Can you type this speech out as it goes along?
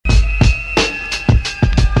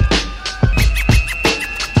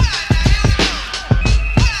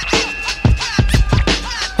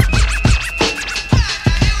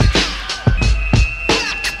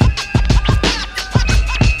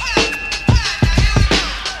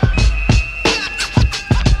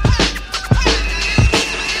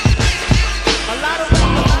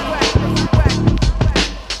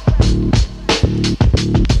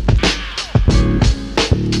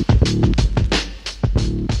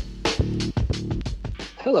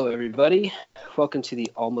Hello, everybody. Welcome to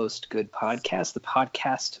the Almost Good podcast, the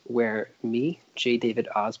podcast where me, J. David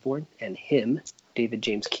Osborne, and him, David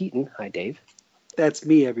James Keaton, hi, Dave. That's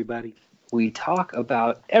me, everybody. We talk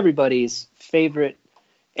about everybody's favorite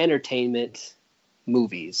entertainment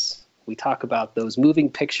movies. We talk about those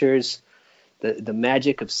moving pictures, the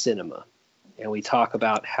magic of cinema. And we talk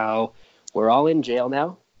about how we're all in jail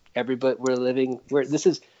now. This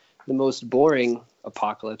is the most boring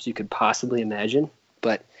apocalypse you could possibly imagine.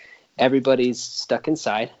 But everybody's stuck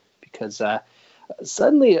inside because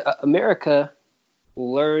suddenly America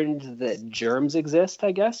learned that germs exist,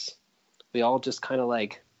 I guess. We all just kind of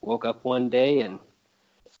woke up one day and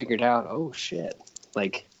figured out, oh, shit,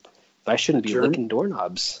 I shouldn't be licking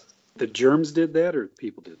doorknobs. The germs did that or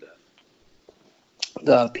people did that?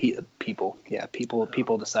 The people. Yeah,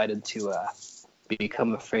 people decided to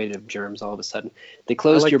become afraid of germs all of a sudden. They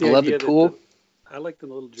closed your beloved pool. I like the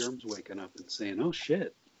little germs waking up and saying, oh,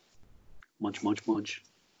 shit. Munch, munch, munch.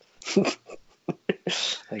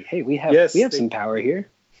 Hey, we have some power here.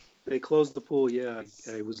 They closed the pool, yeah.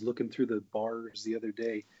 I was looking through the bars the other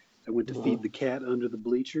day. I went to feed the cat under the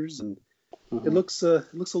bleachers, and it looks a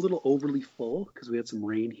little overly full because we had some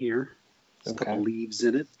rain here. There's a couple leaves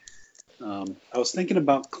in it. I was thinking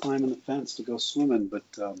about climbing the fence to go swimming, but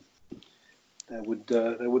that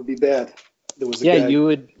would be bad.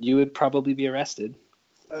 You would probably be arrested.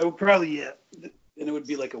 I would probably, yeah. And it would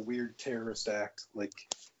be like a weird terrorist act, like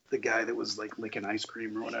the guy that was licking ice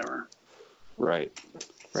cream or whatever. Right.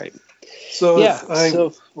 So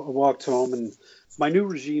I walked home, and my new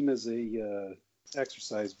regime is a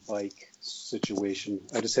exercise bike situation.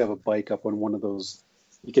 I just have a bike up on one of those.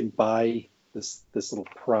 You can buy this little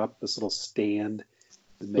prop, this little stand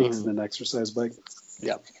that makes it an exercise bike.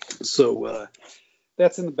 Yeah. So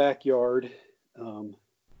that's in the backyard.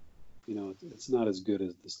 It's not as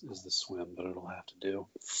good as the swim, but it'll have to do.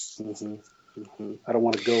 I don't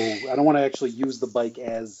want to actually use the bike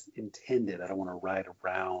as intended. I don't want to ride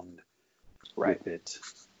around with it.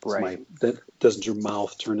 Right. Doesn't your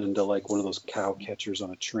mouth turn into like one of those cow catchers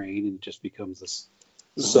on a train and it just becomes this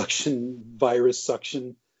virus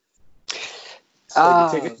suction?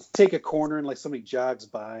 You take a corner and like somebody jogs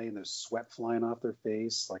by and there's sweat flying off their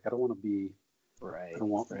face. Like I don't want to be. Right. I don't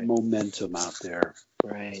want momentum out there.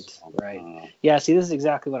 Right. Yeah, see, this is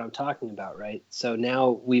exactly what I'm talking about, right? So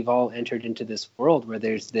now we've all entered into this world where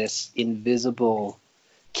there's this invisible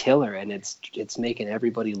killer, and it's making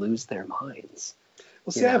everybody lose their minds.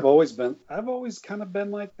 Well, see, I've always kind of been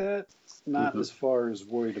like that. Not as far as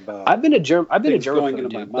worried about. I've been a germaphobe, going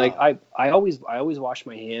into my mouth. Like I always wash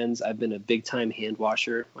my hands. I've been a big time hand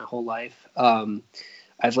washer my whole life.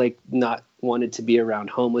 I've not wanted to be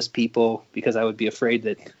around homeless people because I would be afraid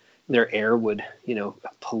that their air would,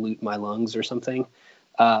 pollute my lungs or something.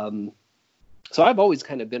 So I've always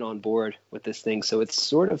kind of been on board with this thing. So it's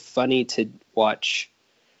sort of funny to watch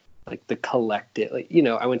the collective,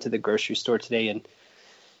 I went to the grocery store today and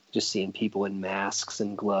just seeing people in masks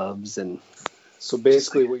and gloves. And so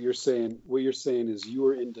basically what you're saying is you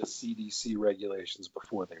were into CDC regulations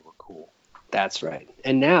before they were cool. That's right.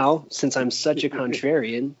 And now, since I'm such a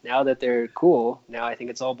contrarian, now that they're cool, now I think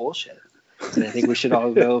it's all bullshit. And I think we should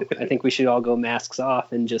all go masks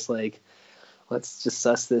off and just let's just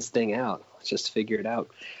suss this thing out. Let's just figure it out.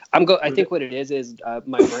 I think what it is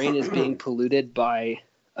my brain is being polluted by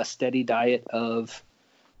a steady diet of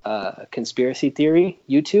conspiracy theory,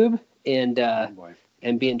 YouTube,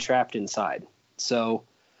 and being trapped inside. So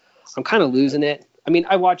I'm kind of losing it. I mean,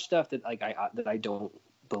 I watch stuff that I don't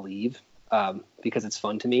believe. Because it's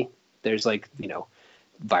fun to me. There's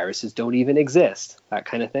viruses don't even exist, that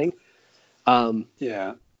kind of thing.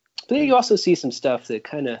 Yeah. But then you also see some stuff that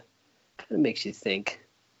kind of makes you think.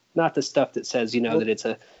 Not the stuff that says, that it's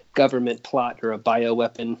a government plot or a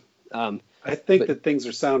bioweapon. I think that things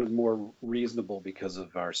are sounding more reasonable because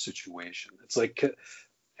of our situation. It's like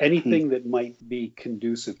anything that might be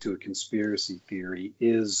conducive to a conspiracy theory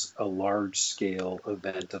is a large-scale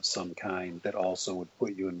event of some kind that also would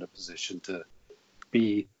put you in a position to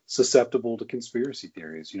be susceptible to conspiracy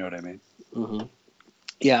theories. You know what I mean? Mm-hmm.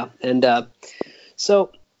 Yeah, and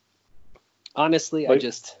so honestly,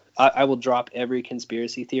 I will drop every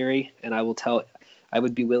conspiracy theory, and I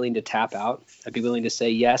would be willing to tap out. I'd be willing to say,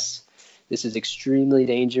 yes, this is extremely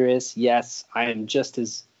dangerous. Yes, I am just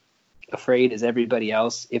as afraid as everybody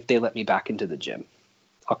else if they let me back into the gym.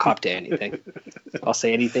 I'll cop to anything. I'll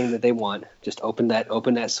say anything that they want. Just open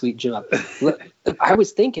that sweet gym up. Look, I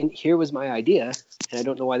was thinking, here was my idea, and I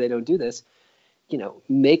don't know why they don't do this.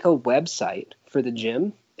 Make a website for the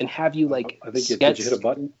gym and have you I think did you hit a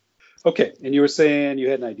button? Okay, and you were saying you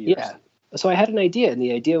had an idea. Yeah. So I had an idea, and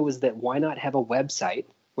the idea was that why not have a website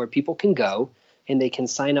where people can go and they can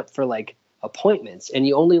sign up for like appointments, and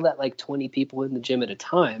you only let like 20 people in the gym at a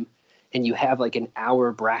time, and you have like an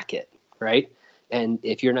hour bracket, right? And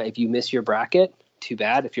if you miss your bracket, too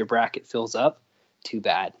bad. If your bracket fills up, too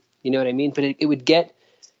bad. You know what I mean? But it would get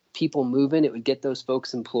people moving. It would get those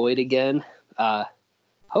folks employed again.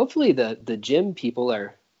 Hopefully the gym people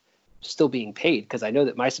are still being paid, because I know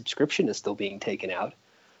that my subscription is still being taken out.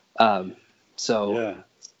 So yeah,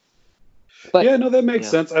 but yeah, no, that makes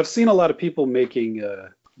sense. I've seen a lot of people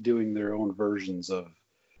doing their own versions of.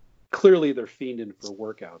 Clearly, they're fiending for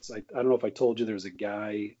workouts. I don't know if I told you, there's a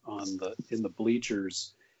guy in the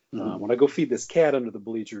bleachers. When I go feed this cat under the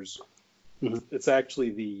bleachers, it's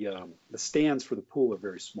actually the stands for the pool are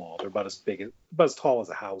very small. They're about as tall as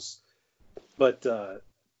a house. But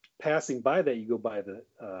passing by that, you go by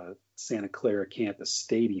the Santa Clara Campus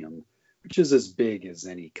Stadium, which is as big as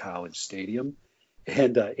any college stadium.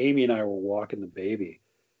 And Amy and I were walking the baby,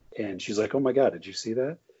 and she's like, "Oh my God, did you see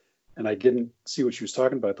that?" And I didn't see what she was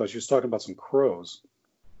talking about. I thought she was talking about some crows.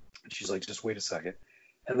 And she's like, "Just wait a second."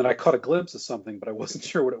 And then I caught a glimpse of something, but I wasn't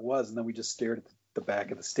sure what it was. And then we just stared at the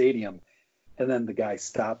back of the stadium. And then the guy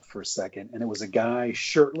stopped for a second, and it was a guy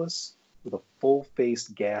shirtless with a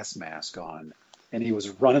full-faced gas mask on, and he was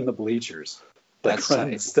running the bleachers. That's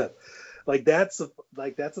running stuff. That's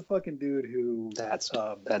a fucking dude who. That's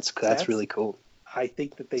really cool. I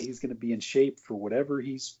think that he's going to be in shape for whatever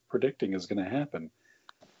he's predicting is going to happen.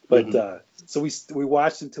 But so we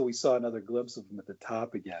watched until we saw another glimpse of him at the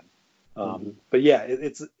top again. But yeah,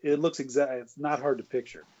 it looks It's not hard to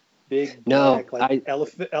picture. Big, black,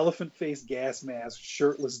 elephant face gas mask,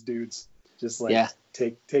 shirtless dudes, just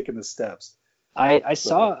taking the steps. I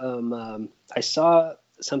saw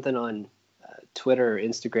something on Twitter or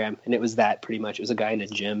Instagram, and it was that pretty much. It was a guy in a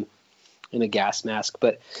gym in a gas mask.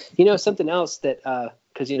 But something else that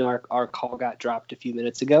because our call got dropped a few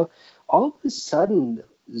minutes ago, all of a sudden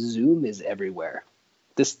Zoom is everywhere.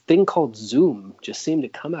 This thing called Zoom just seemed to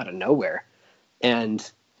come out of nowhere, and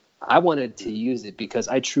I wanted to use it because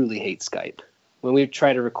I truly hate Skype. When we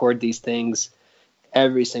try to record these things,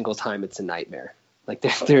 every single time it's a nightmare. Like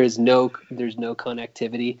there's no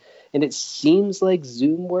connectivity, and it seems like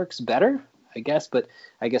Zoom works better, I guess, but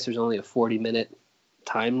I guess there's only a 40-minute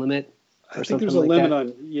time limit. I think there's a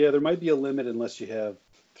limit there might be a limit unless you have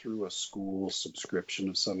through a school subscription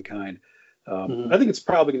of some kind. I think it's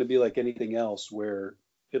probably going to be like anything else, where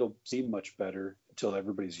it'll seem much better until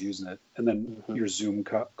everybody's using it, and then your Zoom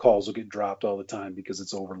calls will get dropped all the time because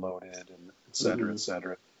it's overloaded, and et cetera, et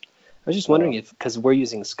cetera. I was just wondering if, because we're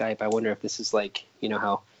using Skype, I wonder if this is like,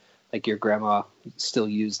 how like your grandma still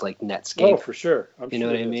used like Netscape. Oh, for sure. You know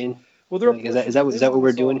what I mean? Well, is that what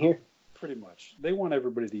we're doing here? Pretty much. They want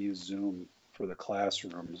everybody to use Zoom for the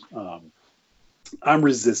classrooms. I'm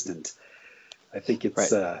resistant. I think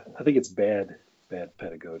it's bad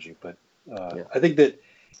pedagogy, but I think that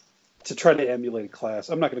to try to emulate a class,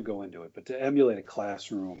 I'm not going to go into it, but to emulate a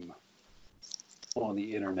classroom on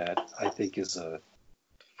the internet, I think is a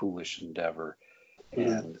foolish endeavor,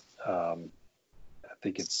 and I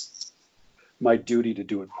think it's my duty to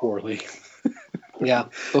do it poorly. Yeah.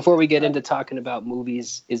 Before we get into talking about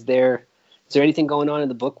movies, is there anything going on in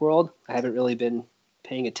the book world? I haven't really been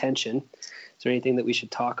paying attention. Is there anything that we should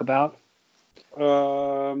talk about?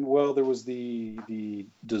 Well, there was the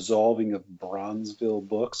dissolving of Bronzeville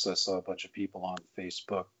Books. I saw a bunch of people on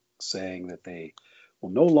Facebook saying that they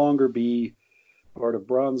will no longer be part of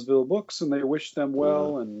Bronzeville Books, and they wish them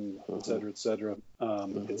well, and et cetera, et cetera.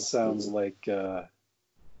 It sounds like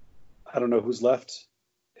I don't know who's left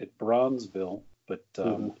at Bronzeville, but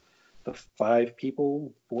the 4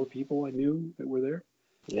 people I knew that were there.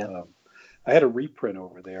 Yeah. I had a reprint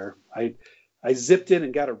over there. I zipped in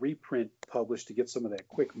and got a reprint published to get some of that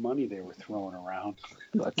quick money they were throwing around.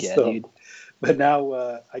 Fuck yeah, dude. But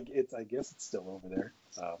now I guess it's still over there.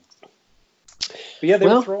 But yeah, they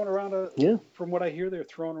were throwing around from what I hear, they're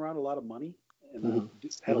throwing around a lot of money, and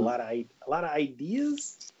had a lot of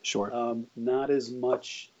ideas. Sure. Not as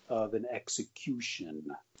much of an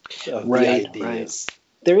execution of the ideas. Right.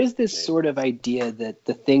 There is this sort of idea that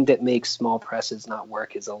the thing that makes small presses not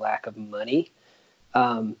work is a lack of money.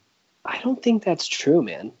 I don't think that's true,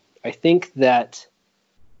 man. I think that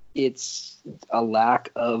it's a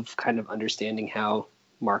lack of kind of understanding how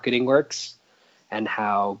marketing works and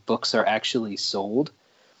how books are actually sold.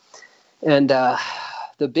 And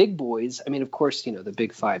the big boys, I mean, of course, the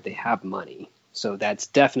big 5, they have money. So that's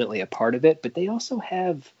definitely a part of it. But they also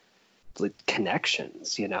have like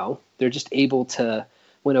connections, They're just able to,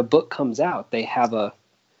 when a book comes out, they have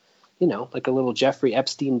like a little Jeffrey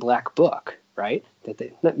Epstein black book. right? That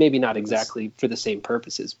they maybe not exactly for the same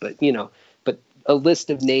purposes, but but a list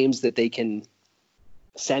of names that they can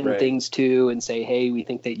send things to and say, hey, we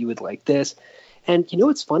think that you would like this. And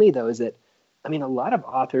what's funny though is that a lot of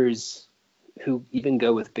authors who even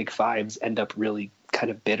go with big fives end up really kind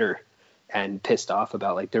of bitter and pissed off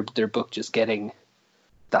about like their book just getting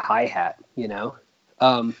the hi-hat,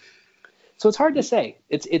 so it's hard to say.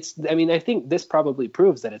 It's I think this probably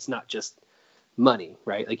proves that it's not just money,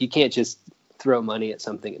 right? Like you can't just throw money at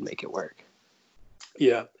something and make it work.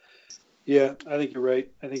 Yeah, I think you're right.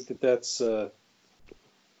 I think that's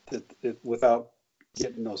without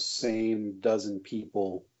getting those same dozen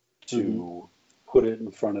people to put it in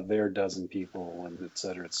front of their dozen people, and et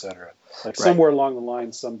cetera, et cetera. Like somewhere along the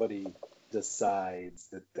line, somebody decides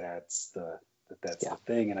that's the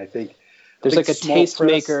thing, and I think there's like a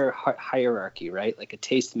tastemaker hierarchy, right? Like a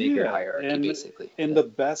tastemaker hierarchy, basically. In the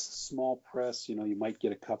best small press, you might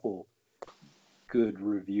get a couple good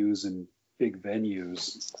reviews in big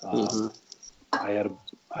venues. I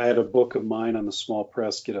had a book of mine on the small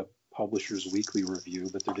press get a Publisher's Weekly review,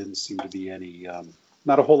 but there didn't seem to be any,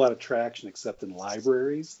 not a whole lot of traction except in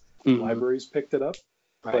libraries. Libraries picked it up,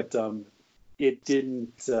 but it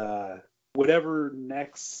didn't. Whatever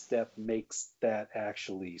next step makes that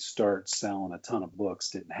actually start selling a ton of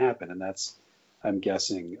books didn't happen, and that's, I'm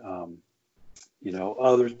guessing,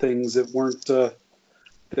 other things that weren't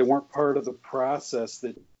part of the process.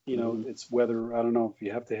 That it's whether, I don't know if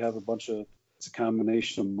you have to have it's a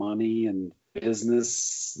combination of money and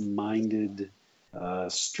business-minded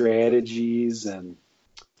strategies,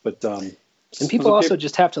 but people also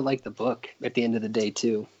just have to like the book at the end of the day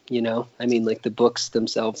too. Like the books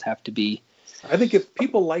themselves have to be. I think if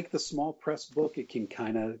people like the small press book, it can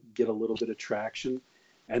kind of get a little bit of traction,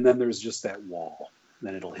 and then there's just that wall.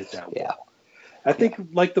 Then it'll hit that wall. I think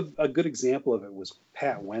like a good example of it was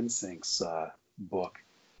Pat Wensink's book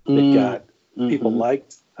that got people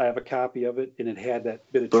liked. I have a copy of it, and it had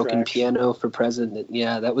that bit of Broken traction. Piano for President.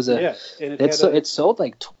 Yeah, that was and it sold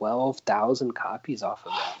like 12,000 copies off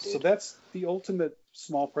of that. Dude. So that's the ultimate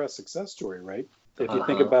small press success story, right? If you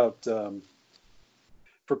think about,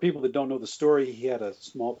 for people that don't know the story, he had a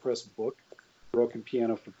small press book, Broken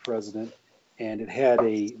Piano for President, and it had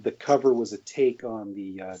the cover was a take on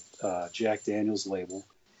the Jack Daniels label,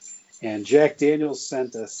 and Jack Daniels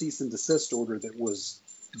sent a cease and desist order that was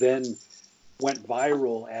then went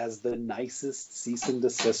viral as the nicest cease and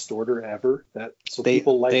desist order ever.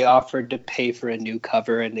 They offered to pay for a new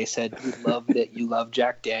cover, and they said, "We love that you love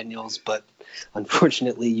Jack Daniels, but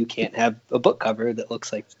unfortunately, you can't have a book cover that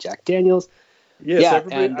looks like Jack Daniels." Yes,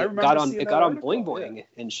 and it got on Boing Boing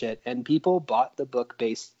and shit, and people bought the book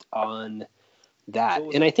based on that.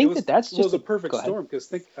 And I think that's just a perfect storm,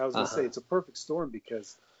 because I was going to say it's a perfect storm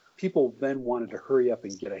because people then wanted to hurry up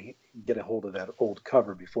and get a hold of that old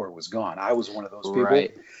cover before it was gone. I was one of those people.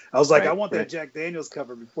 Right. I was like, I want that Jack Daniels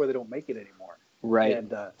cover before they don't make it anymore. Right.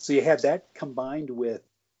 And so you had that combined with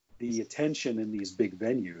the attention in these big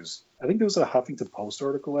venues. I think there was a Huffington Post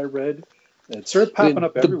article I read. It started popping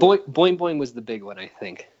up everywhere. Boing Boing was the big one, I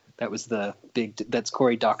think. That was the big. That's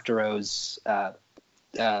Cory Doctorow's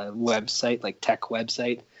website, like tech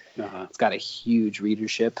website. It's got a huge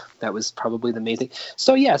readership. That was probably the main thing.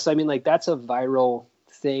 So yes, like that's a viral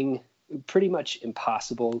thing, pretty much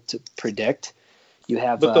impossible to predict. You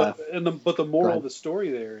have, but the moral of the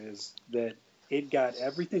story there is that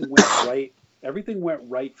everything went right. Everything went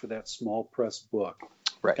right for that small press book.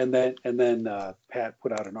 Right. And then Pat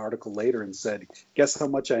put out an article later and said, "Guess how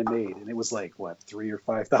much I made?" And it was like what, $3,000 or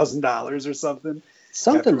 $5,000 or something.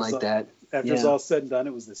 Something like that. After it's all said and done,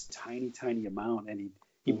 it was this tiny amount, and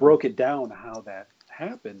he broke it down how that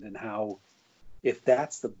happened and how, if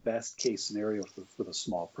that's the best case scenario for the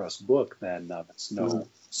small press book, then it's no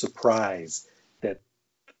surprise that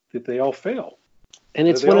they all fail. And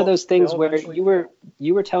it's one of those things where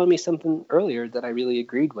you were telling me something earlier that I really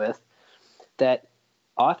agreed with, that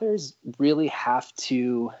authors really have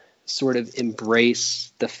to sort of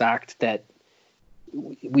embrace the fact that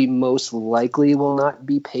we most likely will not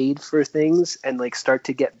be paid for things, and like start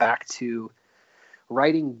to get back to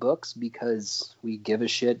writing books because we give a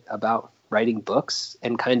shit about writing books,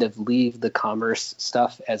 and kind of leave the commerce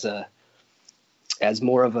stuff as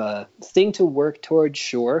more of a thing to work towards,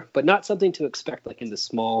 sure, but not something to expect like in the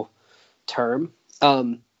small term.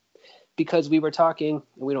 Because we were talking,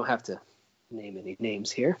 and we don't have to name any names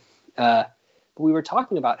here, but we were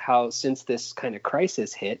talking about how since this kind of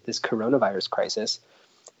crisis hit, this coronavirus crisis,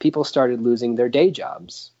 people started losing their day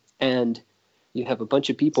jobs. And you have a bunch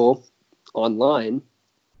of people online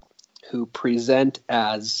who present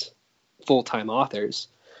as full-time authors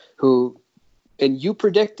who And you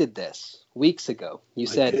predicted this weeks ago. You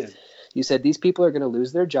said these people are going to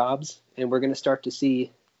lose their jobs, and we're going to start to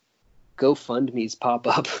see GoFundMe's pop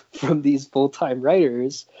up from these full-time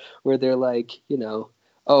writers, where they're like,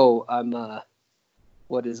 oh, I'm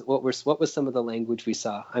what was some of the language we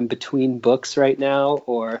saw? I'm between books right now,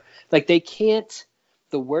 or like they can't.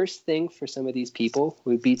 The worst thing for some of these people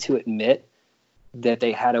would be to admit that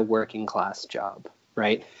they had a working class job,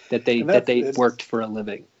 right? That they worked for a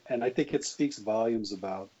living. And I think it speaks volumes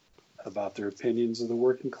about their opinions of the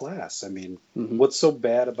working class. I mean, Mm-hmm. what's so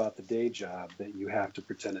bad about the day job that you have to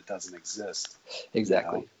pretend it doesn't exist?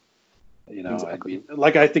 Exactly. Exactly. I mean,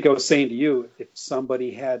 like I think I was saying to you, if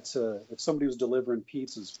somebody was delivering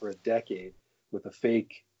pizzas for a decade with a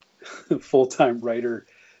fake full-time writer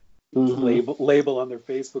Mm-hmm. label on their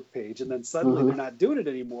Facebook page, and then suddenly Mm-hmm. they're not doing it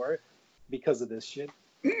anymore because of this shit,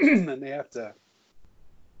 and they have to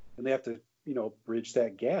bridge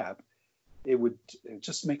that gap. It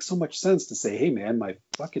just make so much sense to say, hey man, my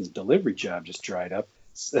fucking delivery job just dried up.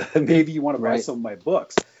 Maybe you want to buy some of my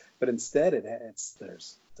books. But instead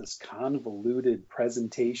there's this convoluted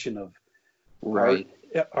presentation of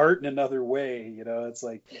art in another way. It's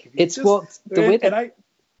like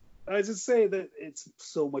I just say that it's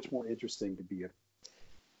so much more interesting to be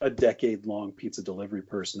a decade-long pizza delivery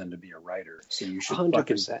person than to be a writer. So you should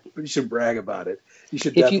 100%. You should brag about it. You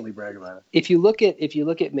should definitely brag about it. If you look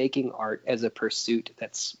at making art as a pursuit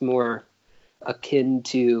that's more akin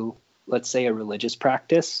to, let's say, a religious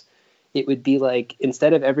practice, it would be like,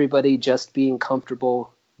 instead of everybody just being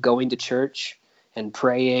comfortable going to church and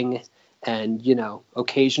praying and,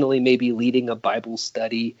 occasionally maybe leading a Bible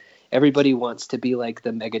study, everybody wants to be like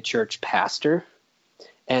the mega church pastor,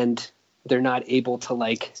 and they're not able to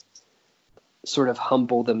like sort of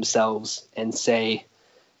humble themselves and say,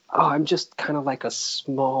 oh, I'm just kind of like a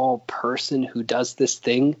small person who does this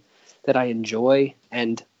thing that I enjoy,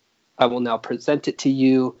 and I will now present it to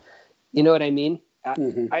you. You know what I mean?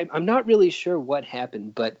 Mm-hmm. I'm not really sure what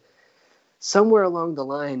happened, but somewhere along the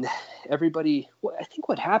line, I think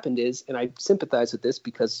what happened is, and I sympathize with this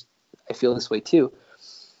because I feel this way too,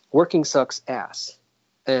 working sucks ass.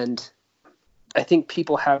 And I think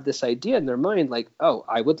people have this idea in their mind, like, oh,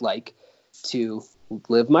 I would like to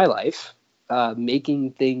live my life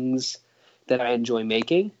making things that I enjoy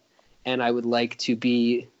making, and I would like to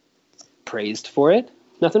be praised for it.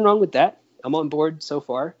 Nothing wrong with that. I'm on board so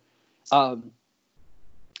far. But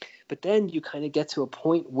then you kind of get to a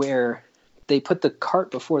point where they put the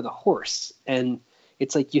cart before the horse, and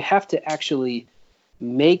it's like you have to actually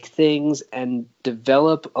make things and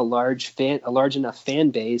develop a large enough fan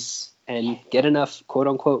base and get enough quote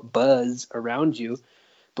unquote buzz around you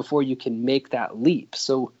before you can make that leap.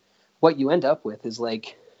 So what you end up with is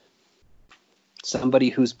like somebody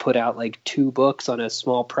who's put out like 2 books on a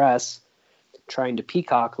small press trying to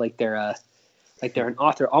peacock like they're an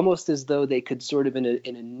author, almost as though they could sort of in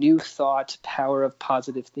a new thought, power of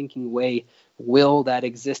positive thinking way will that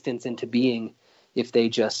existence into being if they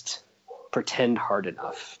just pretend hard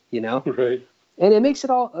enough, Right. And it makes it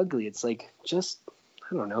all ugly. It's like, just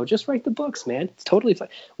write the books, man. It's totally fine.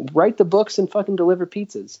 Write the books and fucking deliver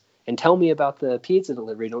pizzas and tell me about the pizza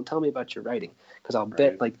delivery. Don't tell me about your writing, because I'll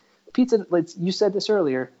bet like pizza, like you said this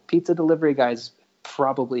earlier, pizza delivery guys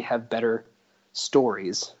probably have better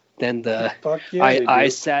stories than the I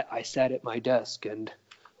sat at my desk and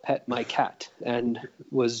pet my cat and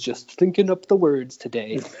was just thinking up the words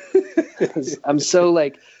today. I'm so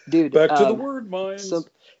like, dude, back to the word mines.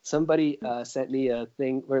 Somebody sent me a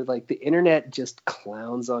thing where like the internet just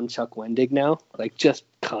clowns on Chuck Wendig now, like just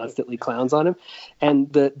constantly clowns on him.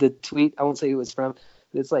 And the tweet, I won't say who it's from,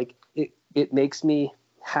 it's like it makes me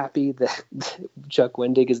happy that Chuck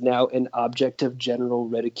Wendig is now an object of general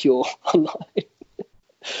ridicule online.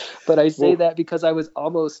 But I say that because I was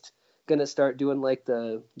almost gonna start doing like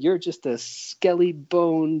you're just a skelly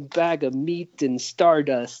bone bag of meat and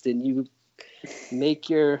stardust, and you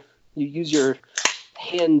use your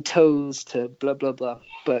hand toes to blah blah blah.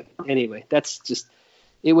 But anyway, that's just,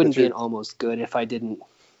 it wouldn't be an almost good if I didn't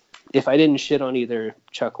shit on either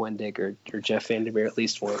Chuck Wendig or Jeff Vandermeer at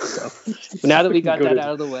least once. So but now that we got that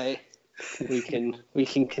out of the way, we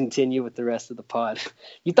can continue with the rest of the pod.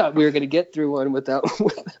 You thought we were going to get through one without.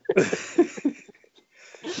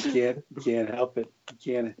 You can't help it.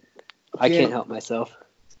 I can't help myself.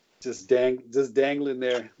 Just dangling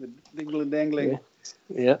there, dangling.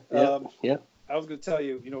 Yeah. I was going to tell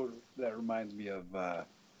you, that reminds me of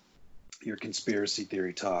your conspiracy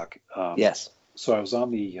theory talk. Yes. So I was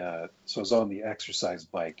on the exercise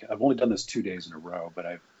bike. I've only done this 2 days in a row, but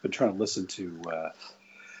I've been trying to listen to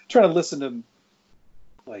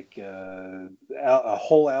like a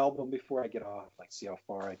whole album before I get off, like see how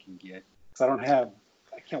far I can get. Because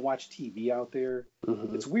I can't watch TV out there.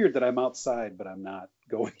 Mm-hmm. It's weird that I'm outside, but I'm not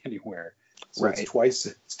going anywhere. So Right.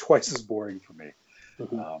 it's twice as boring for me.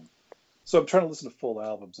 Mm-hmm. So I'm trying to listen to full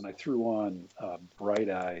albums, and I threw on Bright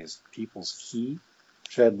Eyes, People's Key,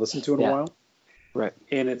 which I hadn't listened to in a while. Right.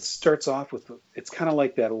 And it starts off with, it's kind of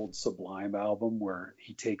like that old Sublime album where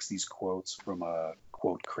he takes these quotes from a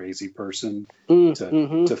quote crazy person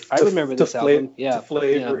to I remember this album. Yeah. To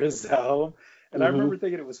flavor his album. And I Mm-hmm. remember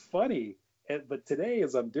thinking it was funny. But today,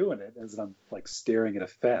 as I'm doing it, as I'm like staring at a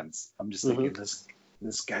fence, I'm just thinking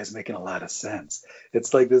this guy's making a lot of sense.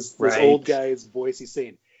 It's like this old guy's voice. He's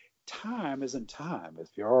saying, "Time isn't time if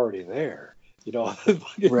you're already there." You know,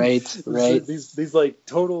 right. These like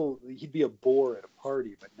total. He'd be a bore at a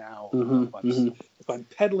party, but now if I'm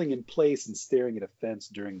pedaling in place and staring at a fence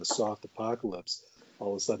during the soft apocalypse,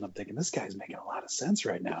 all of a sudden I'm thinking this guy's making a lot of sense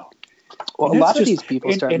right now. Well, a lot of these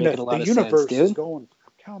people start making a lot of sense, dude. The universe is going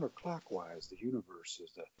counterclockwise. The universe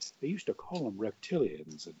is they used to call them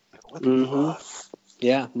reptilians. And like, what the fuck?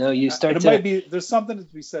 Yeah, no, you start and to. Might be, there's something to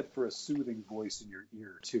be said for a soothing voice in your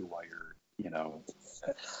ear too,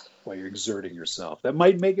 while you're exerting yourself. That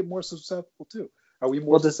might make it more susceptible too. Are we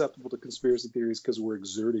more susceptible to conspiracy theories because we're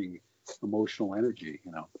exerting emotional energy?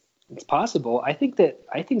 It's possible. I think that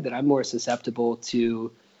I'm more susceptible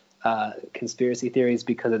to conspiracy theories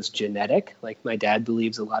because it's genetic. Like my dad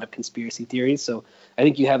believes a lot of conspiracy theories, so I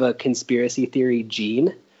think you have a conspiracy theory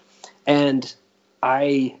gene, and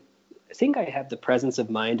I think I have the presence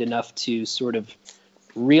of mind enough to sort of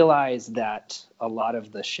realize that a lot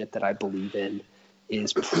of the shit that I believe in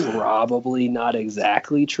is probably not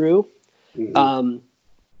exactly true. Mm-hmm.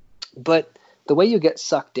 But the way you get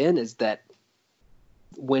sucked in is that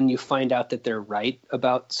when you find out that they're right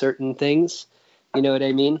about certain things, you know what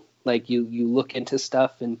I mean? Like you look into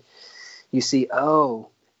stuff and you see,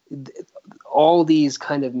 all these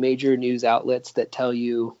kind of major news outlets that tell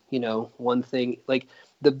you, one thing. Like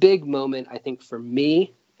the big moment, I think, for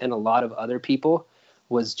me and a lot of other people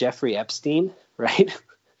was Jeffrey Epstein, right?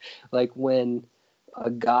 Like when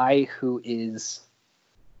a guy who is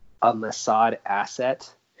a Mossad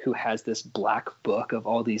asset, who has this black book of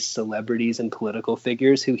all these celebrities and political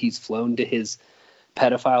figures who he's flown to his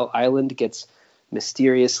pedophile island, gets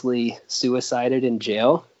mysteriously suicided in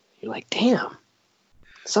jail. You're like, damn.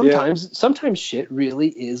 Sometimes shit really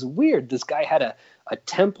is weird. This guy had a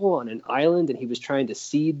temple on an island and he was trying to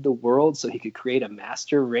seed the world so he could create a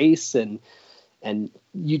master race. And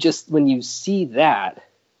you just, when you see that,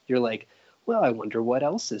 you're like, well, I wonder what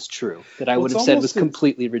else is true that I would have said was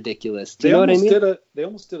completely ridiculous. Do you know what I mean? They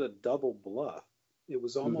almost did a double bluff. It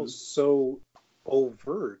was almost so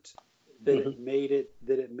overt that it made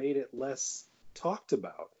it less talked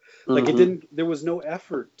about. Like there was no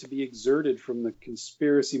effort to be exerted from the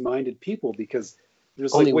conspiracy-minded people because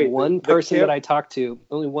there's only one person that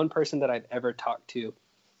I've ever talked to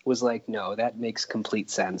was like, no, that makes complete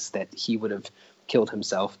sense that he would have killed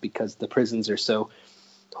himself because the prisons are so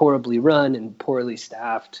horribly run and poorly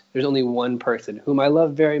staffed. There's only one person whom I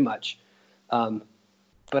love very much.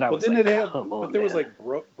 But I was like, come on, but there man. was like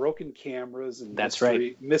broken cameras and That's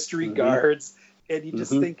mystery guards. And you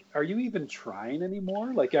just think, are you even trying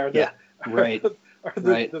anymore? Like, are the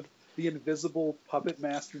invisible puppet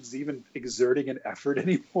masters even exerting an effort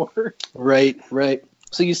anymore? Right.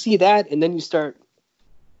 So you see that, and then you start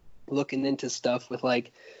looking into stuff with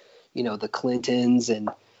like, the Clintons, and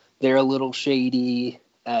they're a little shady.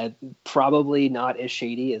 Probably not as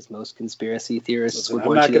shady as most conspiracy theorists would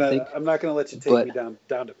want you to think. I'm not going to let you take me down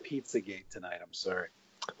to Pizzagate tonight. I'm sorry.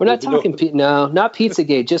 We're not talking not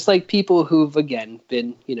Pizzagate, just like people who've again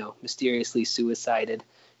been, mysteriously suicided,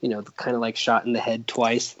 kind of like shot in the head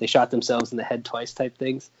twice. They shot themselves in the head twice type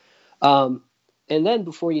things. And then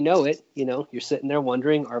before you know it, you're sitting there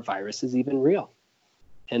wondering, are viruses even real?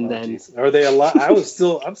 And then geez. Are they alive? I'm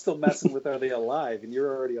still messing with, are they alive? And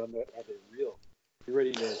you're already on the, are they real? You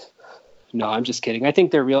ready to? No, I'm just kidding. I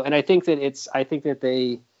think they're real. And I think they're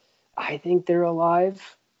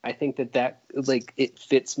alive. I think that like it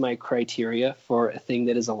fits my criteria for a thing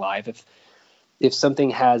that is alive. If something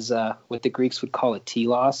has what the Greeks would call a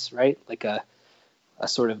telos, right? Like a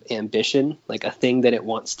sort of ambition, like a thing that it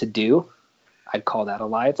wants to do, I'd call that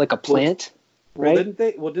alive. Like a plant, right?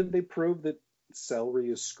 Didn't they prove that celery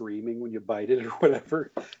is screaming when you bite it or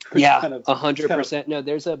whatever? Yeah, 100%. No,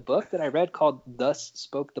 there's a book that I read called "Thus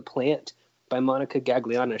Spoke the Plant" by Monica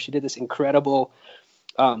Gagliano. She did this incredible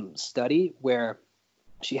study where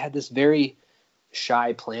she had this very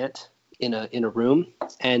shy plant in a room,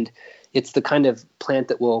 and it's the kind of plant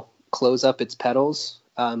that will close up its petals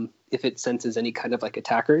if it senses any kind of like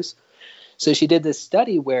attackers. So she did this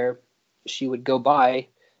study where she would go by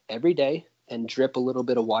every day and drip a little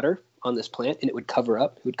bit of water on this plant, and it would cover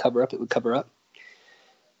up. It would cover up. It would cover up.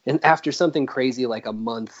 And after something crazy like a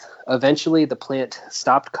month, eventually the plant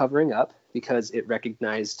stopped covering up because it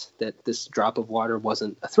recognized that this drop of water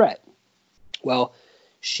wasn't a threat. Well,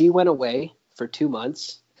 she went away for 2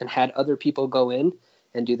 months and had other people go in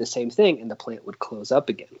and do the same thing, and the plant would close up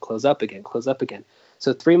again, close up again, close up again.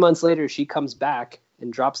 So 3 months later, she comes back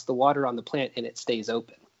and drops the water on the plant, and it stays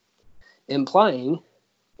open, implying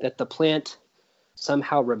that the plant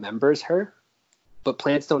somehow remembers her, but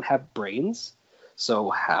plants don't have brains. So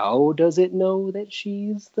how does it know that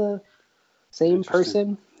she's the same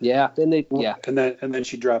person? Yeah. And then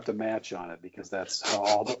she dropped a match on it, because that's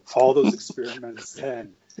how all those experiments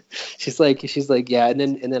end. She's like, yeah. And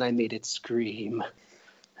then I made it scream.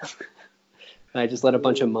 I just let a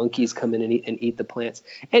bunch of monkeys come in and eat the plants.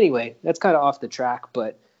 Anyway, that's kind of off the track,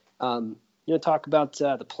 but talk about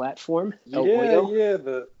the platform.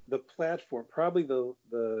 The platform, probably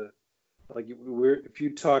the like, if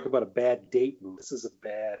you talk about a bad date movie, this is a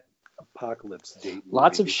bad apocalypse date movie.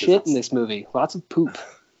 Lots of shit in this movie. Lots of poop.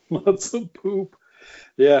 Lots of poop.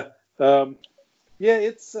 Yeah.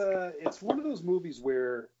 It's one of those movies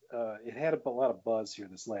where it had a lot of buzz here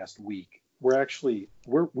this last week.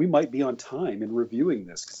 We might be on time in reviewing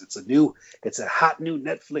this, because it's a hot new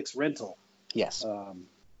Netflix rental. Yes.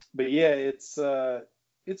 But yeah,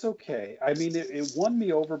 it's okay. I mean, it won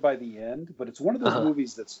me over by the end, but it's one of those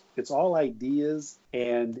movies it's all ideas,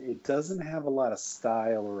 and it doesn't have a lot of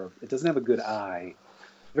style, it doesn't have a good eye.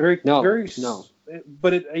 No.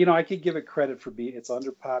 But I could give it credit for it's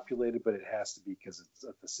underpopulated, but it has to be because it's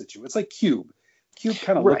the situation. It's like Cube. Cube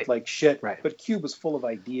kind of looked like shit, but Cube was full of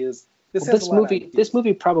ideas. This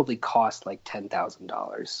movie probably cost like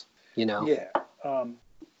 $10,000. Yeah.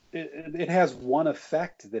 It has one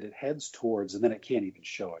effect that it heads towards, and then it can't even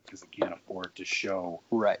show it because it can't afford to show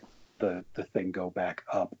the thing go back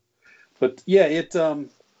up. But yeah, it's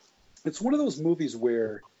one of those movies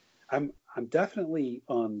where I'm definitely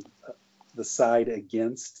on the side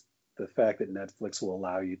against the fact that Netflix will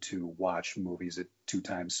allow you to watch movies at 2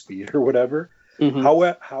 times speed or whatever. Mm-hmm.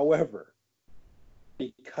 However,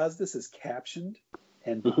 because this is captioned,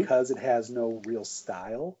 and because it has no real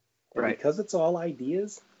style, and because it's all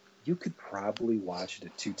ideas, you could probably watch it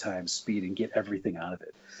at 2 times speed and get everything out of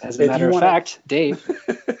it. As a matter of fact, Dave,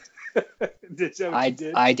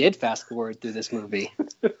 I did fast forward through this movie.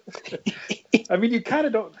 I mean, you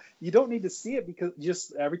don't need to see it, because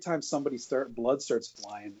just every time blood starts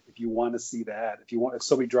flying, if you want to see that, if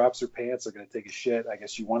somebody drops their pants, they're going to take a shit, I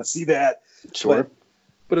guess you want to see that. Sure.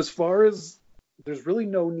 But as far as, there's really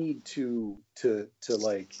no need to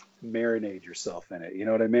like marinate yourself in it. You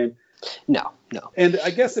know what I mean? No. And I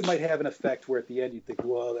guess it might have an effect where at the end you think,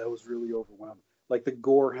 well, that was really overwhelming. Like the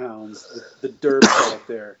gore hounds, the derbs out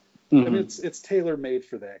there. Mm-hmm. I mean, it's tailor made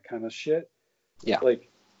for that kind of shit. Yeah. Like,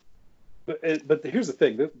 but here's the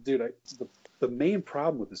thing, dude. The main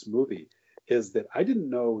problem with this movie is that I didn't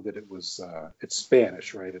know that it was it's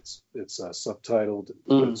Spanish, right? It's subtitled,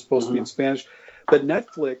 but it's supposed to be in Spanish. But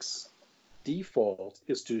Netflix default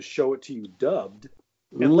is to show it to you dubbed,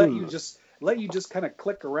 and let you just kind of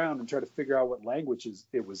click around and try to figure out what languages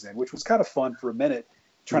it was in, which was kind of fun for a minute,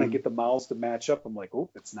 trying to get the mouths to match up. I'm like, oh,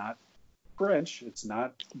 it's not French, it's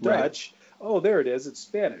not Dutch. Right. Oh, there it is, it's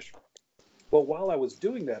Spanish. But while I was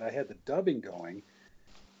doing that, I had the dubbing going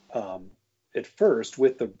at first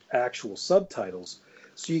with the actual subtitles.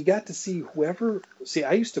 So you got to see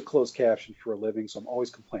I used to close caption for a living, so I'm always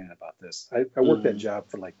complaining about this. I worked that job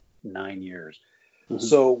for like 9 years. Mm-hmm.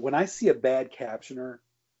 So when I see a bad captioner,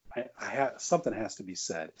 something has to be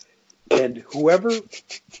said. And the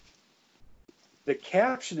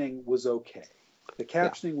captioning was okay. The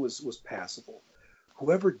captioning was passable.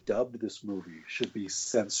 Whoever dubbed this movie should be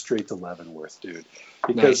sent straight to Leavenworth, dude.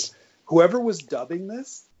 Because whoever was dubbing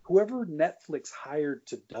this, whoever Netflix hired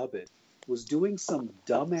to dub it, was doing some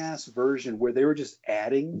dumbass version where they were just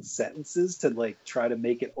adding sentences to like try to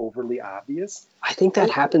make it overly obvious. I think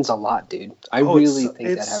that happens a lot, dude. I really think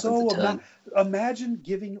that happens a ton. Imagine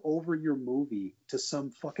giving over your movie to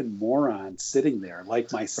some fucking moron sitting there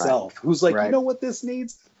like myself, who's like, you know what this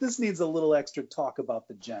needs? This needs a little extra talk about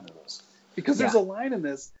the genitals. Because there's a line in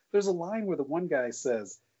this. There's a line where the one guy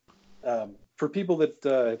says, for people that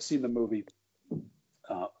have seen the movie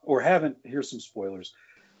or haven't, here's some spoilers.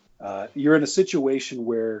 You're in a situation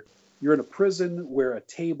where you're in a prison where a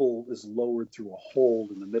table is lowered through a hole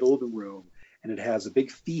in the middle of the room, and it has a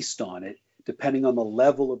big feast on it, depending on the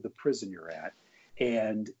level of the prison you're at.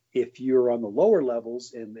 And if you're on the lower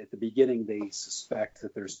levels, and at the beginning they suspect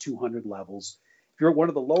that there's 200 levels, if you're at one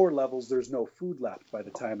of the lower levels, there's no food left by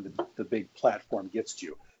the time the big platform gets to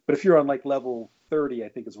you. But if you're on like level 30, I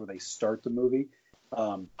think is where they start the movie,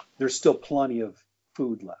 there's still plenty of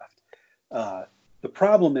food left. The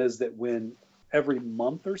problem is that when every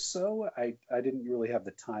month or so, I didn't really have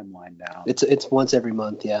the timeline down. It's once every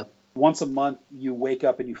month, yeah. Once a month, you wake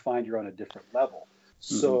up and you find you're on a different level.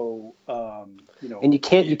 So, and you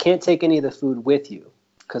can't take any of the food with you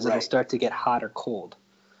because it'll start to get hot or cold.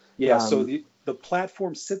 Yeah. So the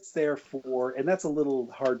platform sits there for, and that's a little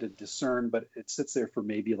hard to discern, but it sits there for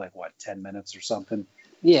maybe like 10 minutes or something.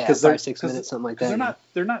 Yeah, 5-6 minutes, something like that.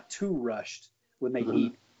 They're not too rushed when they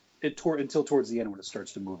eat it until towards the end when it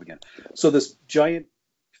starts to move again. So this giant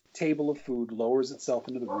table of food lowers itself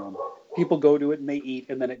into the room. People go to it and they eat,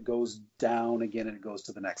 and then it goes down again and it goes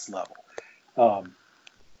to the next level.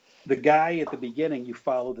 The guy at the beginning, you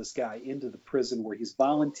follow this guy into the prison where he's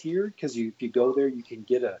volunteered, because if you go there, you can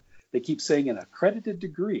get they keep saying an accredited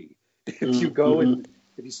degree. If you go and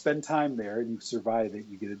if you spend time there and you survive it,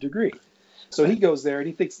 you get a degree. So he goes there and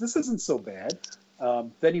he thinks this isn't so bad.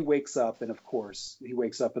 Then he wakes up, and of course he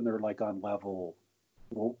wakes up and they're like on level,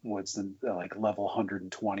 level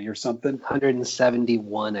 120 or something.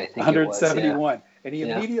 171, I think. 171, it was, yeah. And he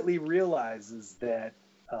immediately realizes that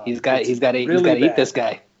he's got to eat this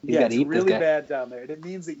guy. He's got to eat really this guy. bad down there, and it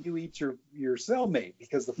means that you eat your cellmate,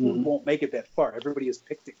 because the food won't make it that far. Everybody has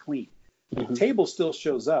picked it clean. The table still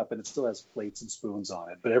shows up, and it still has plates and spoons on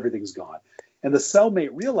it, but everything's gone. And the cellmate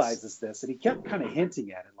realizes this, and he kept kind of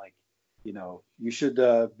hinting at it, like, you should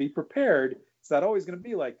be prepared. It's not always going to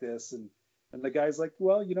be like this. And the guy's like,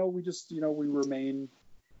 well, the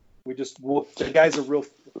guy's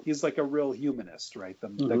he's like a real humanist, right?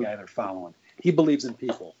 The guy they're following. He believes in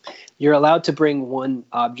people. You're allowed to bring one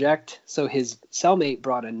object. So his cellmate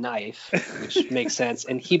brought a knife, which makes sense.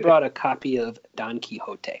 And he brought a copy of Don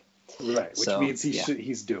Quixote. Right, which means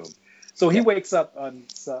he's doomed. So he wakes up on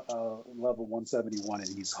level 171, and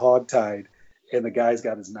he's hogtied, and the guy's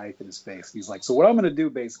got his knife in his face. He's like, so what I'm going to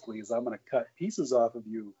do basically is I'm going to cut pieces off of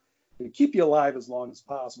you and keep you alive as long as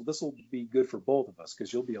possible. This will be good for both of us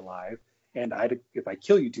because you'll be alive. And if I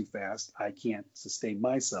kill you too fast, I can't sustain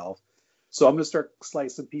myself. So I'm going to start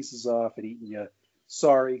slicing pieces off and eating you.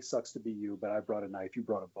 Sorry, sucks to be you, but I brought a knife. You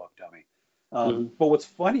brought a book, dummy. But what's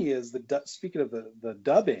funny is, speaking of the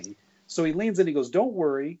dubbing, so he leans in, he goes, don't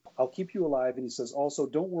worry, I'll keep you alive. And he says, also,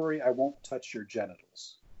 don't worry, I won't touch your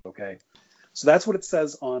genitals. Okay? So that's what it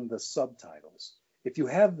says on the subtitles. If you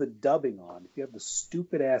have the dubbing on, if you have the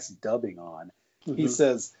stupid-ass dubbing on, he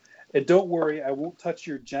says, and don't worry, I won't touch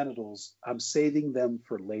your genitals. I'm saving them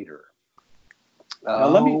for later.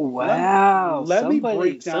 Now, let me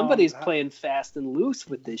break down. Somebody's playing fast and loose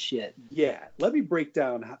with this shit. Yeah, let me break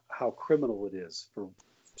down how criminal it is for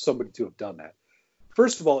somebody to have done that.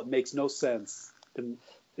 First of all, it makes no sense, and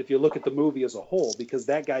if you look at the movie as a whole, because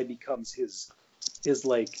that guy becomes his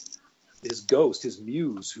ghost, his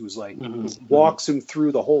muse, who's like walks him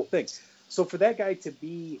through the whole thing. So for that guy to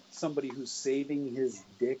be somebody who's saving his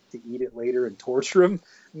dick to eat it later and torture him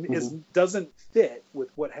doesn't fit with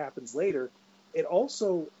what happens later. It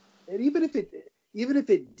also, and even if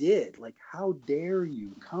it did, like, how dare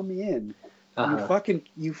you come in,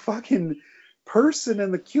 you fucking person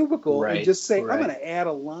in the cubicle, and just say, I'm going to add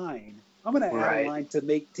a line. I'm going to add a line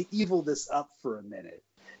to evil this up for a minute.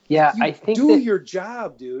 Yeah, I think your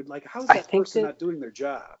job, dude. Like, how's that person not doing their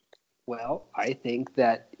job? Well, I think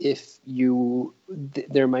that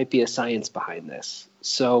there might be a science behind this.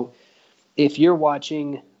 So if you're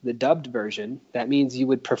watching the dubbed version, that means you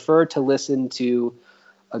would prefer to listen to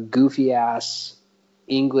a goofy ass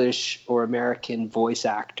English or American voice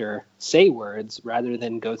actor say words rather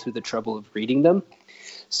than go through the trouble of reading them.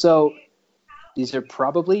 So these are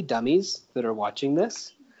probably dummies that are watching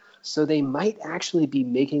this. So they might actually be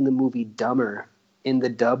making the movie dumber in the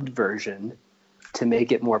dubbed version to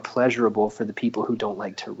make it more pleasurable for the people who don't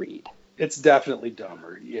like to read. It's definitely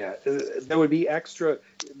dumber, yeah. There would be extra.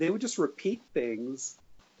 They would just repeat things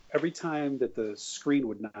every time that the screen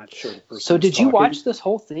would not show the person. So did you watch this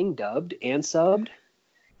whole thing dubbed and subbed?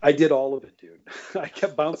 I did all of it, dude. I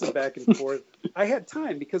kept bouncing back and forth. I had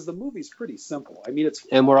time because the movie's pretty simple. I mean,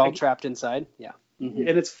 and we're all trapped inside. Yeah, and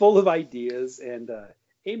it's full of ideas. And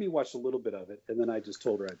Amy watched a little bit of it, and then I just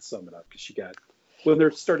told her I'd sum it up because when they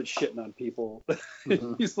started shitting on people,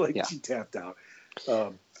 she's like, she tapped out.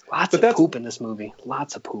 Lots of poop in this movie.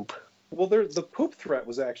 Lots of poop. Well, the poop threat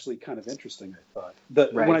was actually kind of interesting, I thought.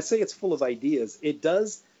 When I say it's full of ideas, it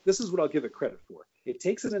does. This is what I'll give it credit for. It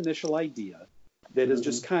takes an initial idea that is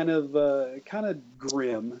just kind of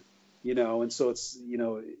grim, and so it's,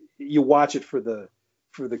 you watch it for the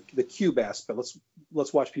cube aspect.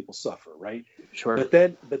 Let's watch people suffer, right? Sure. But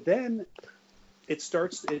then it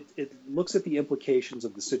looks at the implications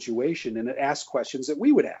of the situation, and it asks questions that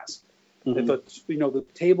we would ask. If the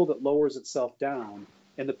table that lowers itself down,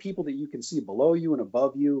 and the people that you can see below you and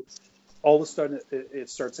above you, all of a sudden it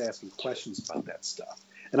starts asking questions about that stuff.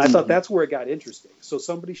 And I thought that's where it got interesting. So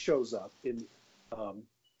somebody shows up in,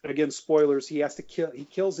 again, spoilers, he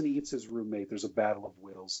kills and eats his roommate. There's a battle of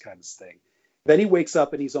wills kind of thing. Then he wakes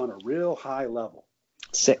up and he's on a real high level.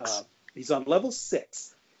 6. He's on level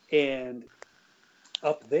 6. And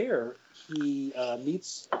up there, he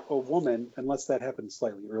meets a woman, unless that happened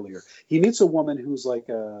slightly earlier. He meets a woman who's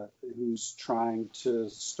who's trying to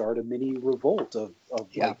start a mini revolt of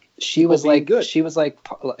she was like good. She was like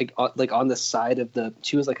on the side of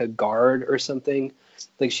she was like a guard or something.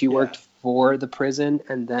 Like she worked for the prison,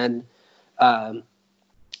 and then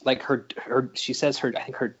she says I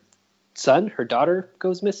think her daughter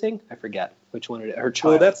goes missing. I forget which one her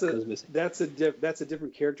child goes missing. That's a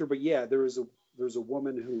different character, but yeah, there's a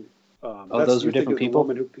woman who. Those were different people.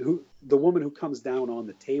 The woman who comes down on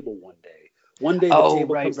the table one day. One day the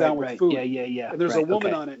table comes down with food. Yeah. And there's a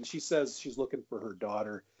woman on it, and she says she's looking for her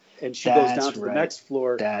daughter, and she goes down to the next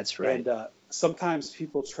floor. That's right. And sometimes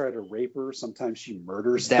people try to rape her. Sometimes she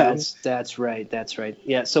murders them. That's right.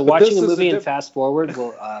 Yeah. So watching a movie and fast forward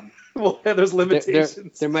will. Well, there's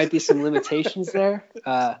limitations. There might be some limitations there.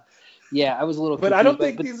 Yeah, I was a little confused. But I don't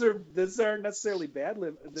think these aren't necessarily bad.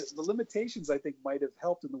 The limitations, I think, might have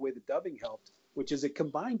helped in the way the dubbing helped, which is it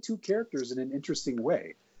combined two characters in an interesting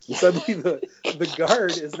way. Suddenly the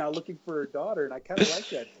guard is now looking for her daughter, and I kind of like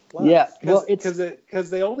that plot. Yeah, well, because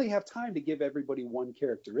they only have time to give everybody one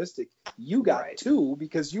characteristic. You got two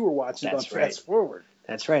because you were watching on fast forward.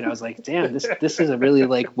 That's right. I was like, damn, this is a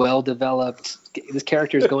really well developed. This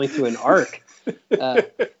character is going through an arc.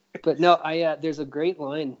 But no, there's a great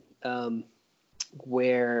line.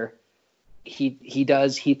 Where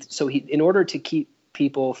in order to keep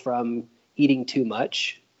people from eating too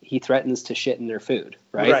much, he threatens to shit in their food,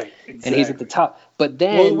 right? Right, exactly. And he's at the top. But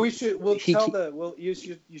then you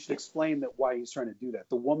should explain why he's trying to do that.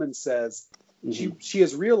 The woman says she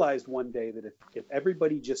has realized one day that if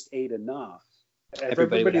everybody just ate enough, if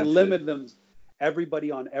everybody limited them,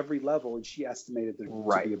 everybody on every level, and she estimated there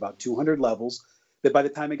to be about 200 levels, that by the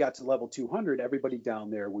time it got to level 200, everybody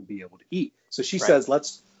down there would be able to eat. So she says,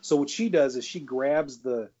 so what she does is she grabs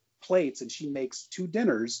the plates and she makes 2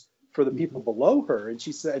 dinners for the people below her. And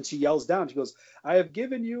she yells down, she goes, I have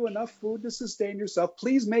given you enough food to sustain yourself.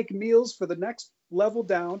 Please make meals for the next level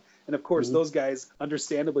down. And of course, those guys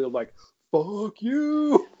understandably are like, fuck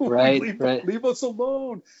you. Leave us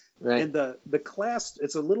alone. Right. And the class,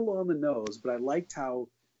 it's a little on the nose, but I liked how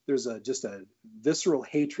there's just a visceral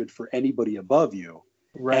hatred for anybody above you.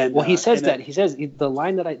 Right. And, he says that. He says the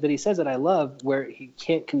line that he says that I love, where he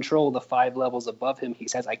can't control the 5 levels above him. He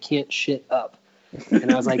says, "I can't shit up,"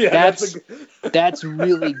 and I was like, that's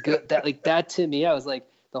really good. That to me, I was like,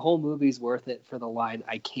 the whole movie's worth it for the line,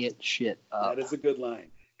 "I can't shit up." That is a good line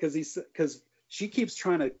because she keeps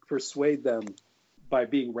trying to persuade them by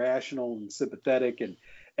being rational and sympathetic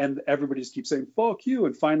and everybody just keeps saying, fuck you.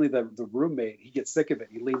 And finally the roommate, he gets sick of it.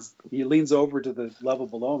 He leans over to the level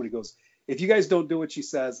below him and he goes, if you guys don't do what she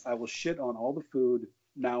says, I will shit on all the food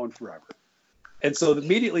now and forever. And so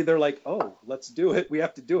immediately they're like, oh, let's do it. We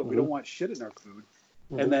have to do it. We don't want shit in our food.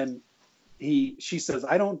 And then she says,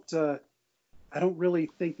 I don't really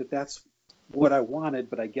think that's what I wanted,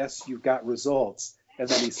 but I guess you've got results. And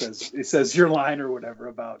then he says your line or whatever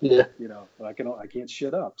about, I can't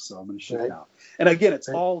shit up, so I'm going to shit now. And again, it's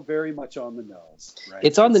all very much on the nose, right?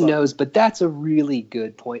 It's on the nose, but that's a really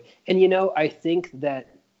good point. And, I think that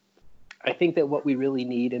what we really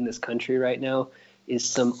need in this country right now is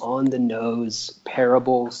some on the nose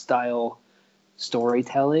parable style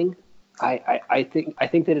storytelling. I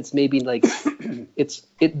think that it's maybe like,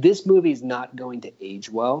 this movie's not going to age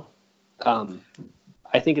well.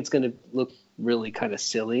 I think it's going to look really kind of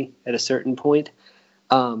silly at a certain point.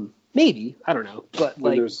 Maybe, I don't know, but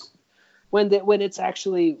when it's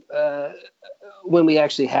actually when we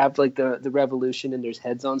actually have the revolution and there's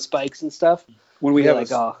heads on spikes and stuff. When we have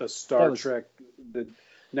a Star Trek, the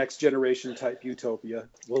Next Generation type utopia,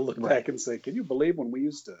 we'll look back and say, can you believe when we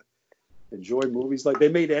used to enjoy movies they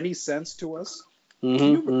made any sense to us?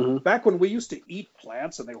 Back when we used to eat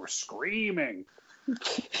plants and they were screaming.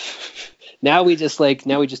 Now we just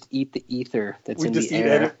eat the ether that's in the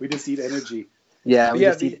air. We just eat energy. Yeah,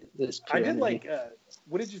 I did like.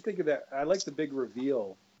 What did you think of that? I like the big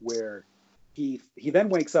reveal where he then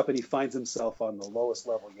wakes up and he finds himself on the lowest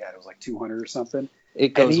level yet. It was like 200 or something.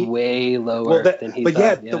 It goes way lower than he but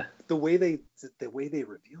thought. Yeah, the way they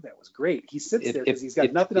reveal that was great. He sits there because he's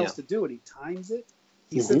got nothing else to do, and he times it.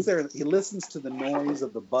 He sits there and he listens to the noise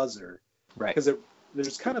of the buzzer, right? Because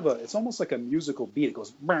there's kind of it's almost like a musical beat. It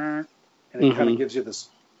goes, and it kind of gives you this.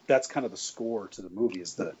 That's kind of the score to the movie,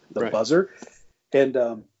 is the buzzer.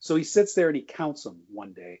 And so he sits there and he counts them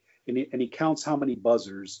one day, and he counts how many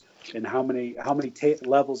buzzers and how many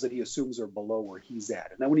levels that he assumes are below where he's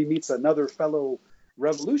at. And then when he meets another fellow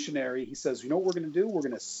revolutionary, he says, you know what we're going to do? We're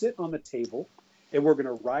going to sit on the table and we're going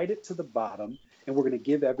to ride it to the bottom, and we're going to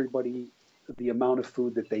give everybody the amount of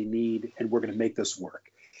food that they need, and we're going to make this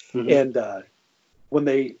work. And when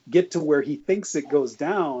they get to where he thinks it goes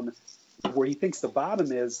down, where he thinks the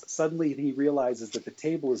bottom is, suddenly he realizes that the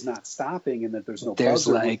table is not stopping and that there's no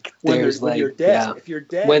buzzer. When you're dead. Yeah. If you're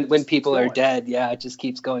dead, when people are dead, it just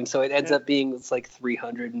keeps going. So it ends up being, it's like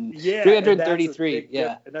 333.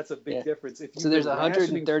 And that's a big difference. So there's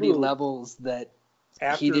 130 levels that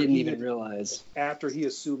he didn't even realize. After he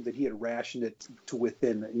assumed that he had rationed it to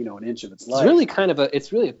within, an inch of its life.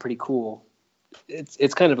 It's really a pretty cool.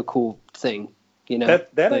 It's kind of a cool thing,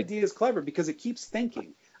 That idea is clever because it keeps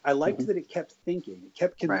thinking. I liked that it kept thinking. It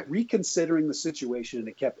kept reconsidering the situation, and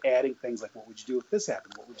it kept adding things like, what would you do if this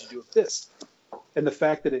happened? What would you do if this? And the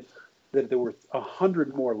fact that there were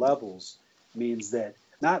 100 more levels means that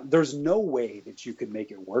there's no way that you could make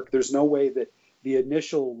it work. There's no way that the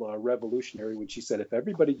initial revolutionary, when she said, if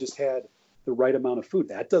everybody just had the right amount of food,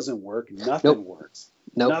 that doesn't work. Nothing works.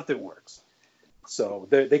 Nothing works. So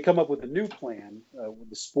they come up with a new plan.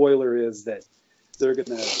 The spoiler is that they're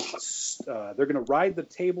gonna ride the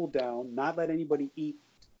table down, not let anybody eat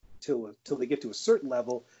till they get to a certain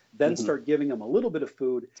level, then start giving them a little bit of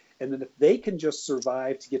food, and then if they can just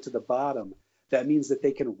survive to get to the bottom, that means that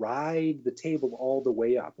they can ride the table all the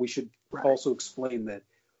way up. We should also explain that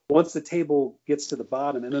once the table gets to the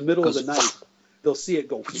bottom, in the middle of the night, they'll see it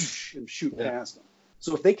go whoosh and shoot past them.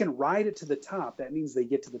 So if they can ride it to the top, that means they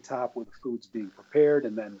get to the top where the food's being prepared,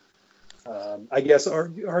 and then I guess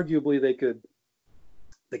arguably they could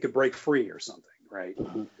break free or something, right?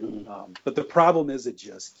 But the problem is it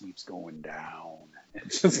just keeps going down. It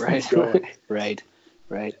just keeps going. Right.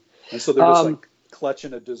 And so they're just like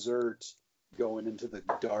clutching a dessert, going into the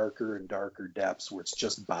darker and darker depths where it's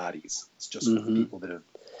just bodies. It's just people that have.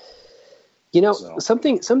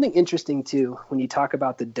 Something interesting too, when you talk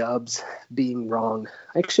about the dubs being wrong,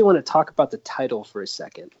 I actually want to talk about the title for a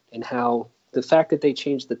second, and how the fact that they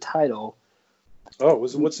changed the title. Oh,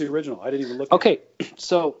 what's the original? I didn't even look. Okay,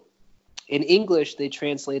 so in English they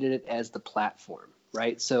translated it as the platform,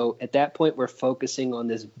 right? So at that point we're focusing on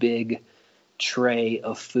this big tray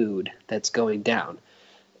of food that's going down,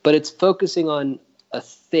 but it's focusing on a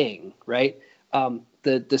thing, right?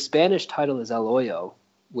 The Spanish title is El Hoyo,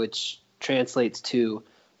 which translates to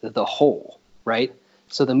the hole, right?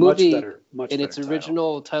 So the movie much in its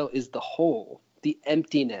original title is the hole, the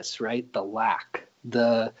emptiness, right? The lack,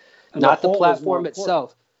 not the platform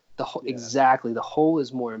itself. The whole, exactly. The whole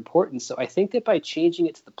is more important. So I think that by changing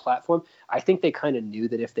it to the platform, I think they kind of knew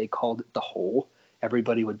that if they called it the hole,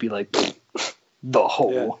 everybody would be like, the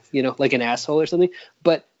hole, like an asshole or something.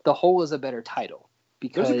 But the hole is a better title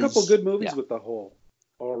because there's a couple good movies with the hole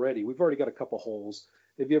already. We've already got a couple holes.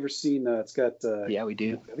 Have you ever seen? It's got. We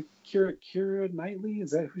do. I think Keira Knightley,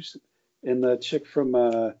 is that who's? And the chick from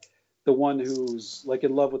the one who's like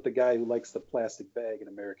in love with the guy who likes the plastic bag in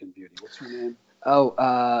American Beauty. What's her name?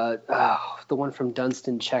 The one from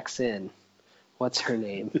Dunstan Checks In. What's her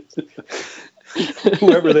name?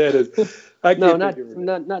 Whoever that is.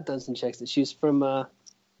 Not Dunstan Checks In. She's from.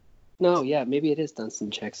 Maybe it is Dunstan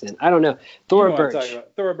Checks In. I don't know. Thora Birch.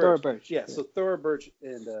 Thora Birch. Yeah, so Thora Birch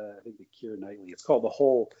and I think the Keira Knightley. It's called The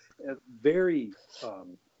Hole. A very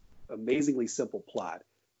amazingly simple plot.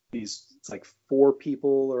 It's like 4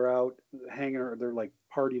 people are out hanging, or they're like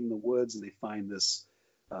partying in the woods, and they find this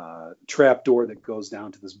trap door that goes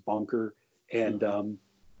down to this bunker, and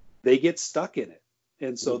they get stuck in it.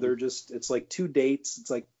 And so they're just, it's like 2 dates. It's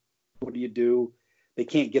like, what do? They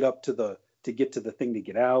can't get up to get to the thing to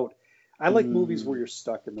get out. I like movies where you're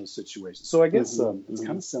stuck in those situations. So I guess it's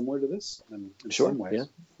kind of similar to this in some ways.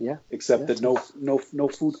 Yeah. Except that no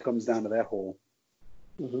food comes down to that hole.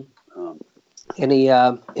 Any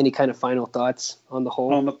kind of final thoughts on the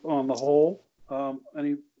whole? On the whole,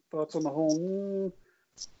 any thoughts on the whole?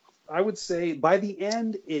 I would say by the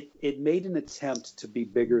end, it made an attempt to be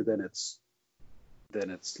bigger than its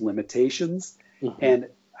limitations, and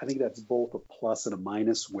I think that's both a plus and a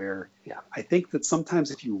minus. Where I think that sometimes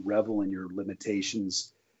if you revel in your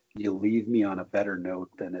limitations, you leave me on a better note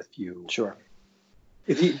than if you Sure.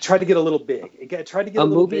 if you tried to get a little big. It tried to get a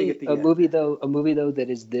little big at the end. A movie though that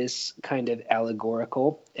is this kind of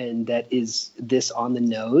allegorical and that is this on the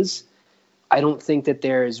nose. I don't think that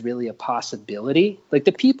there is really a possibility. Like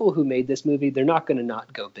the people who made this movie, they're not going to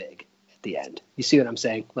not go big at the end. You see what I'm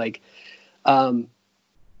saying? Like, but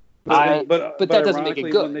that doesn't make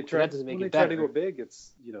it good. When they try to go big,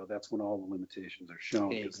 it's that's when all the limitations are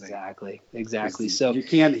shown. Exactly. So you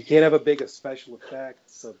can't have a big special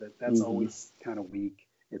effect, so that's always kind of weak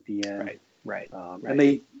at the end. Right. And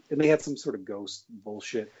they had some sort of ghost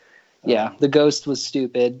bullshit. Yeah, the ghost was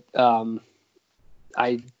stupid.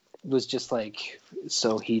 I was just like,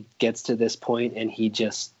 so he gets to this point and he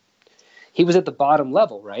was at the bottom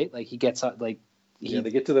level, right? Like he gets like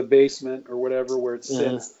they get to the basement or whatever where it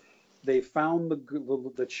sits. They found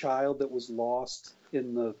the child that was lost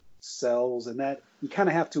in the cells, and that you kind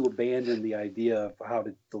of have to abandon the idea of how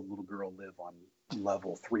did the little girl live on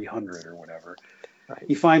level 300 or whatever. Right.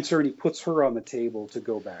 He finds her and he puts her on the table to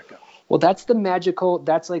go back up. Well, that's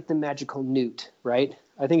like the magical newt, right?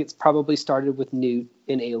 I think it's probably started with Newt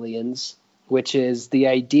in Aliens, which is the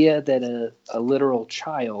idea that a literal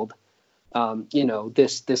child,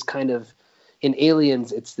 this kind of, in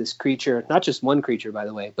Aliens, it's this creature, not just one creature, by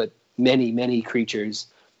the way, but many, many creatures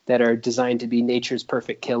that are designed to be nature's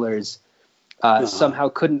perfect killers, somehow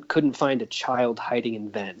couldn't find a child hiding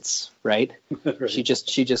in vents, right? Right. She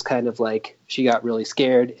just kind of like, she got really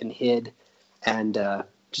scared and hid and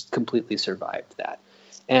just completely survived that.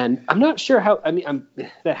 And I'm not sure how. I mean,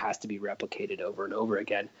 that has to be replicated over and over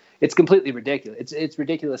again. It's completely ridiculous. It's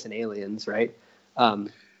ridiculous in Aliens, right?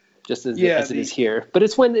 Just as it is here. But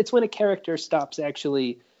it's when a character stops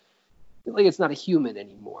actually, like it's not a human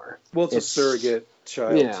anymore. Well, it's a surrogate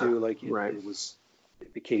child too. Like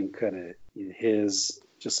it became kind of his,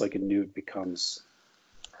 just like a newt becomes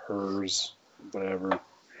hers, whatever.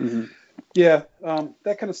 Mm-hmm. Yeah,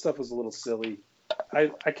 that kind of stuff was a little silly.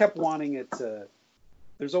 I kept wanting it to.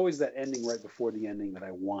 There's always that ending right before the ending that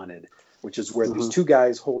I wanted, which is where these two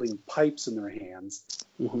guys holding pipes in their hands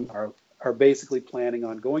are basically planning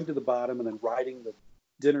on going to the bottom and then riding the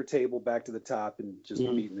dinner table back to the top and just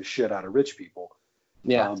beating the shit out of rich people.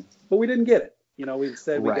 Yeah. But we didn't get it. We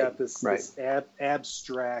got this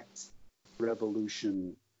abstract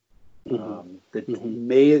revolution that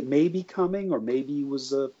may be coming, or maybe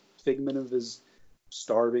was a figment of his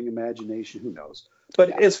starving imagination. Who knows?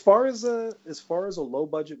 But as far as a low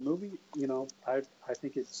budget movie, I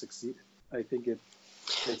think it succeeded. I think it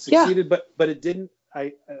succeeded, but it didn't.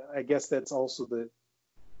 I guess that's also the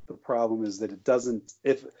problem, is that it doesn't.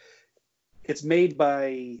 If it's made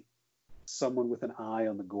by someone with an eye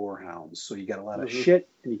on the gorehounds, so you got a lot of shit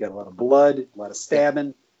and you got a lot of blood, a lot of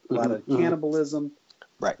stabbing, a lot of cannibalism.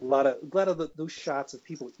 Right. A lot of those shots of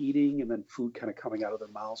people eating and then food kind of coming out of their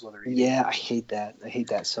mouths while they're eating. Yeah, I hate that. I hate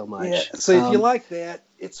that so much. Yeah. So if you like that,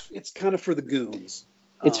 it's kind of for the goons.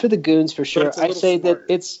 It's for the goons for sure. I say smarter.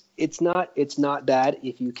 that it's not bad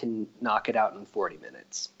if you can knock it out in 40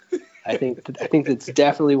 minutes. I think it's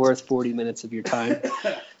definitely worth 40 minutes of your time.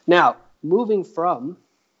 Now, moving from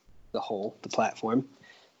the platform,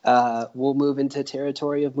 we'll move into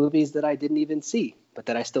territory of movies that I didn't even see, but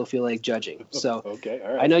that I still feel like judging. So okay,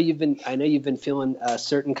 all right. I know you've been feeling a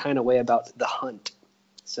certain kind of way about The Hunt.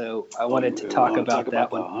 So I wanted to talk about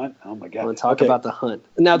that one. The Hunt? Oh my God. I want to talk about The Hunt.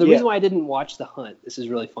 Now, the reason why I didn't watch The Hunt, this is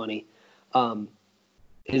really funny,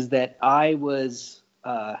 is that I was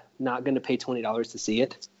not going to pay $20 to see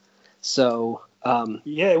it. So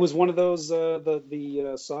it was one of those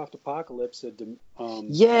the soft apocalypse. I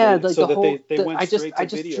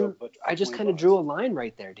just kind of drew a line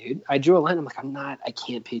right there, dude. I drew a line. I'm like, I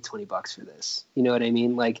can't pay $20 for this. You know what I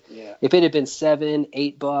mean? Like, if it had been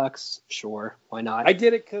 $7-8, sure, why not? I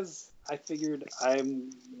did it because I figured I'm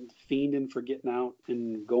fiending for getting out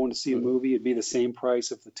and going to see a movie. It'd be the same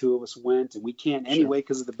price if the two of us went, and we can't anyway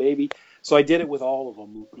because of the baby. So I did it with all of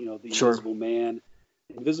them. The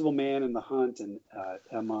Invisible Man and The Hunt and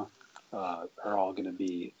Emma are all going to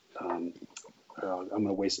be. I'm going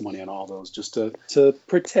to waste money on all those just to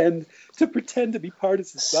pretend to be part of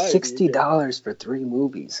society. $60 for 3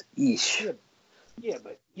 movies. Eesh. Yeah,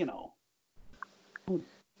 but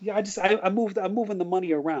I'm moving the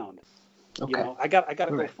money around. Okay. I got a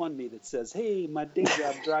GoFundMe that says, "Hey, my day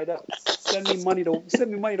job dried up. Send me money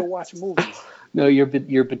to watch movies." No, you're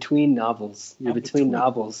between novels. You're between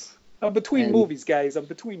novels. I'm between movies, guys. I'm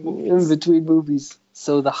between movies. In between movies.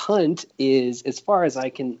 So The Hunt is, as far as I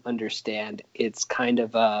can understand, it's kind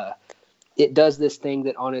of it does this thing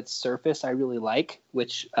that on its surface I really like,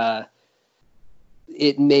 which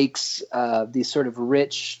it makes these sort of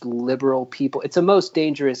rich liberal people. It's a most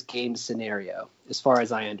dangerous game scenario, as far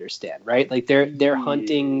as I understand, right? Like they're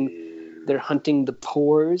hunting the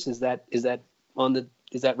pores. Is that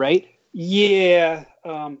right? Yeah.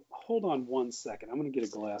 Hold on one second. I'm going to get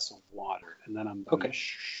a glass of water, and then I'm going Okay. to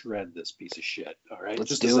shred this piece of shit. All right?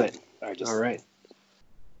 Let's do it. All right. All right.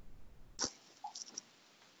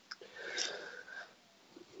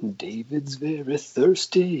 David's very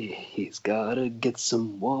thirsty. He's gotta get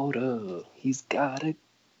some water. He's gotta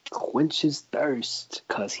quench his thirst,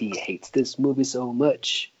 'cause he hates this movie so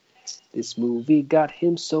much. This movie got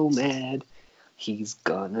him so mad. He's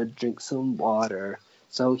gonna drink some water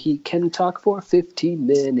so he can talk for 15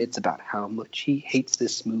 minutes about how much he hates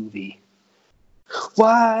this movie.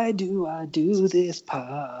 Why do I do this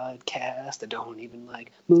podcast? I don't even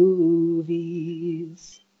like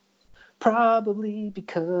movies. Probably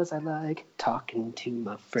because I like talking to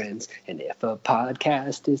my friends. And if a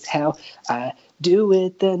podcast is how I do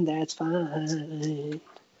it, then that's fine.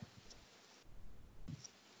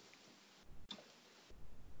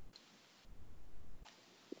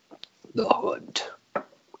 The Hunt.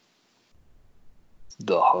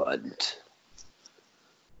 The Hunt.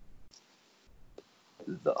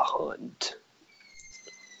 The Hunt.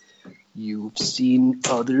 You've seen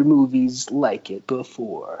other movies like it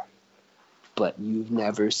before, but you've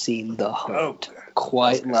never seen The Hunt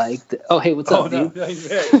quite like the... Oh, hey, what's up, dude? No, he's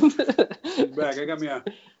back. He's back. I got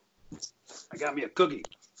me a cookie.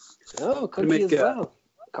 Oh, cookie as well.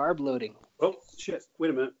 Carb loading. Oh, shit. Wait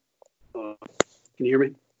a minute. Can you hear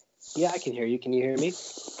me? Yeah, I can hear you. Can you hear me?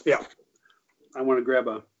 Yeah. I want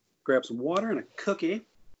to grab some water and a cookie.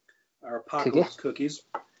 Our apocalypse cookies.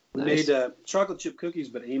 We Nice. made chocolate chip cookies,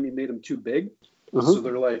 but Amy made them too big. Mm-hmm. So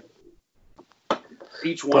they're like...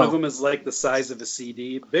 Each one of them is like the size of a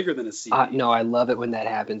CD, bigger than a CD. No, I love it when that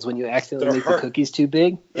happens. When you accidentally make the cookies too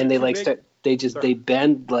big, and they like start, they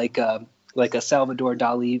bend like a Salvador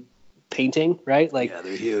Dali painting, right? Like, yeah,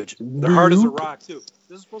 they're huge. They're hard as a rock too.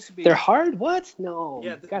 This is supposed to be. They're hard? What? No.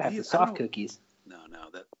 Yeah, you gotta have the soft cookies. No.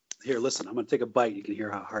 Here, listen. I'm gonna take a bite. You can hear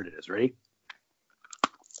how hard it is. Ready?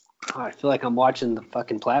 Oh, I feel like I'm watching the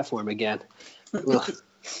fucking platform again. It's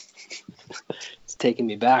taking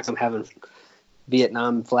me back. I'm having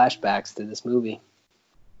Vietnam flashbacks to this movie.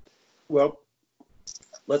 Well,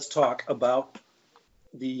 let's talk about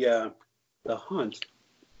the Hunt.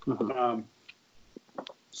 Mm-hmm.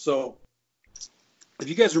 So, if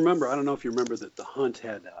you guys remember, I don't know if you remember that the Hunt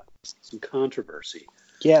had some controversy.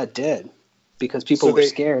 Yeah, it did, because people were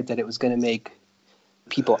scared that it was going to make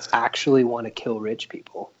people actually want to kill rich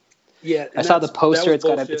people. Yeah, I saw the poster. It's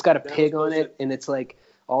got a That pig was on it, and it's like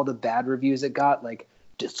all the bad reviews it got, like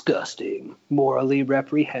disgusting, morally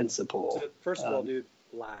reprehensible. First of all, dude,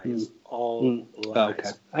 lies, all lies. Okay,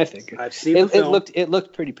 I think I've seen the film. It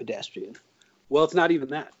looked pretty pedestrian. Well, it's not even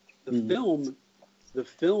that. The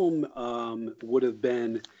film would have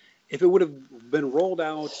been, if it would have been rolled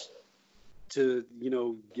out to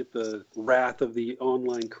get the wrath of the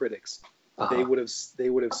online critics, they would have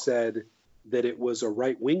said that it was a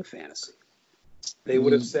right-wing fantasy. They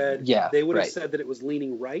would have said have said that it was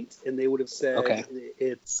leaning right, and they would have said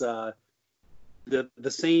it's the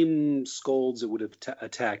same scolds that would have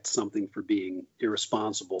attacked something for being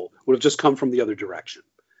irresponsible would have just come from the other direction.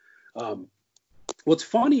 What's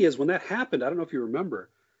funny is when that happened, I don't know if you remember,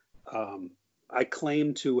 I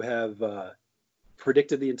claim to have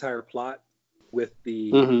predicted the entire plot with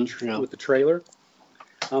the with the trailer.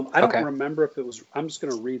 I don't remember if it was. I'm just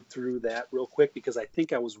going to read through that real quick because I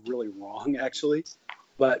think I was really wrong actually.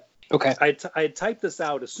 But I had typed this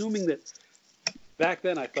out assuming that back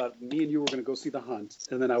then I thought me and you were going to go see The Hunt,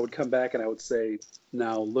 and then I would come back and I would say,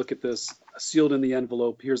 now look at this, sealed in the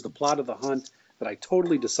envelope. Here's the plot of The Hunt that I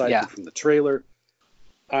totally deciphered from the trailer.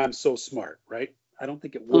 I'm so smart, right? I don't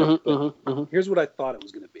think it worked, but here's what I thought it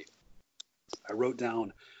was going to be. I wrote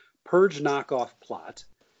down Purge knockoff plot.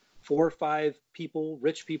 4 or 5 people,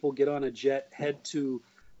 rich people, get on a jet, head to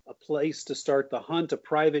a place to start the hunt, a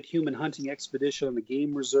private human hunting expedition on the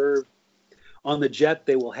game reserve. On the jet,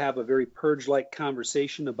 they will have a very Purge-like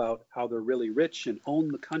conversation about how they're really rich and own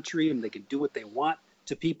the country and they can do what they want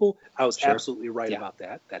to people. I was absolutely right about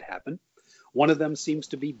that. That happened. One of them seems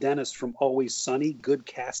to be Dennis from Always Sunny. Good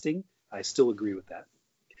casting. I still agree with that.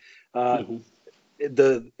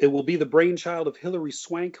 It will be the brainchild of Hilary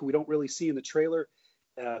Swank, who we don't really see in the trailer,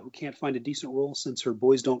 who can't find a decent role since her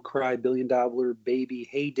Boys Don't Cry $1 billion baby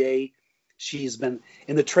heyday. She's been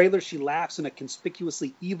in the trailer. She laughs in a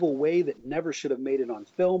conspicuously evil way that never should have made it on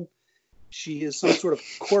film. She is some sort of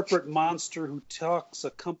corporate monster who talks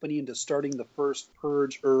a company into starting the first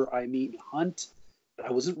Hunt.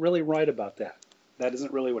 I wasn't really right about that. That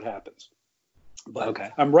isn't really what happens. But Okay.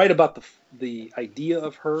 I'm right about the idea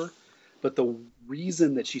of her, but the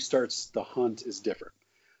reason that she starts the hunt is different.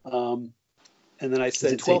 And then I said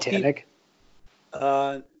Is it 12 satanic?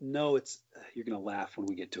 people. No, you're going to laugh when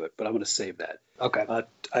we get to it, but I'm going to save that. Okay.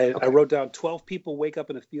 I wrote down 12 people wake up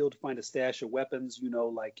in a field to find a stash of weapons,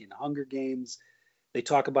 like in Hunger Games. They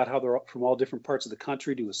talk about how they're from all different parts of the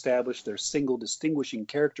country to establish their single distinguishing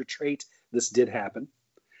character trait. This did happen.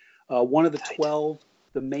 One of the 12,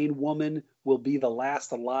 the main woman, will be the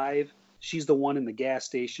last alive. She's the one in the gas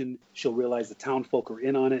station. She'll realize the townfolk are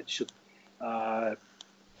in on it. She'll,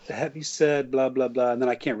 have you said blah, blah, blah. And then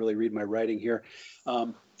I can't really read my writing here.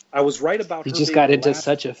 I was right about you her. You just being got the into last...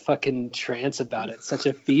 such a fucking trance about it, such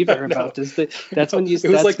a fever about this. That's when you. It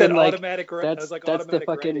was that's like when, that like, automatic. That's automatic the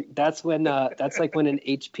fucking. writing. That's when. That's like when an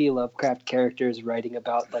H.P. Lovecraft character is writing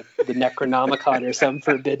about like the Necronomicon or some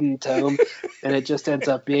forbidden tome, and it just ends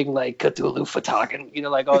up being like Cthulhu Fhtagn,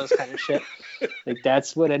 like all this kind of shit. Like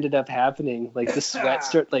that's what ended up happening. Like the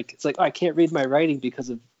sweat it's like, oh, I can't read my writing because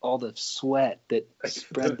of all the sweat that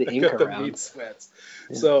spread the ink around. The meat sweats.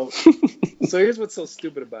 Yeah. So here's what's so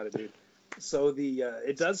stupid about it, dude. So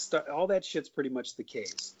it does start. All that shit's pretty much the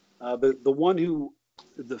case. The one who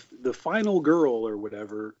the final girl or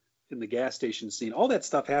whatever in the gas station scene, all that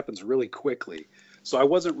stuff happens really quickly. So I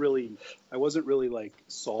wasn't really like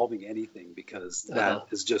solving anything because that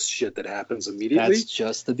is just shit that happens immediately. That's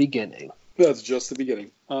just the beginning. That's just the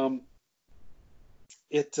beginning.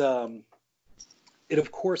 It of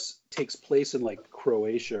course takes place in like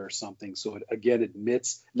Croatia or something. So it again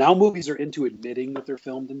admits now movies are into admitting that they're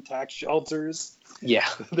filmed in tax shelters. Yeah,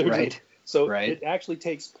 right. It actually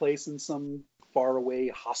takes place in some faraway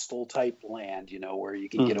hostile type land, where you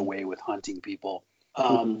can get away with hunting people.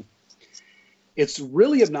 It's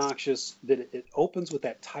really obnoxious that it opens with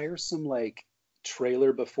that tiresome like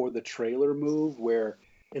trailer before the trailer move where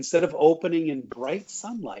instead of opening in bright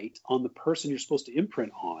sunlight on the person you're supposed to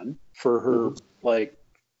imprint on for her like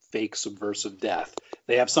fake subversive death,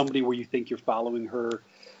 they have somebody where you think you're following her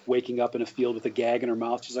waking up in a field with a gag in her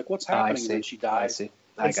mouth. She's like, what's happening? And then she dies.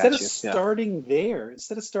 Instead of starting there,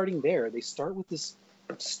 they start with this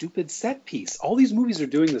stupid set piece. All these movies are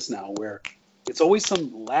doing this now where it's always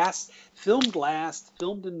some filmed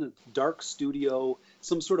in the dark studio,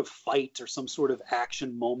 some sort of fight or some sort of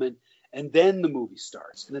action moment, and then the movie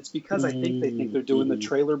starts. And it's because I think they think they're doing the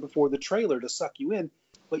trailer before the trailer to suck you in,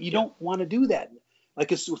 but you don't want to do that.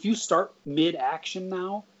 Like if you start mid-action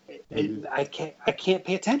now, I can't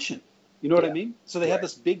pay attention. You know what I mean? So they have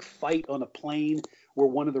this big fight on a plane where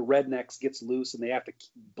one of the rednecks gets loose and they have to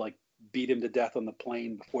like beat him to death on the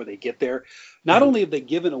plane before they get there. Not only have they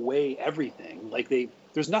given away everything, like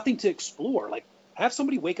there's nothing to explore. Like have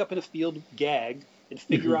somebody wake up in a field gagged and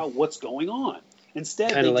figure out what's going on.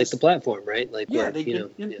 Instead, kind of like the platform, right? Like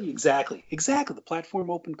exactly. The platform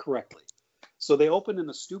opened correctly. So they opened in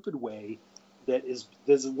a stupid way that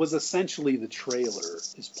was essentially the trailer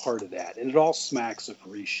is part of that, and it all smacks of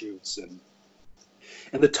reshoots and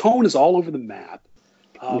the tone is all over the map.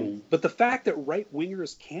 But the fact that right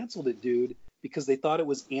wingers canceled it, dude, because they thought it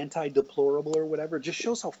was anti-deplorable or whatever, just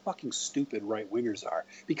shows how fucking stupid right wingers are.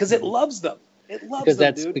 Because it loves them. It loves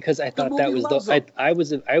them, dude. Because I thought that was I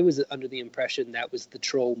was under the impression that was the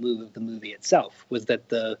troll move of the movie itself. Was that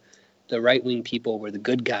the right wing people were the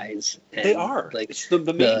good guys? And they are. Like it's the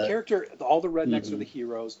main character. All the rednecks are the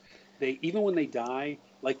heroes. They even when they die.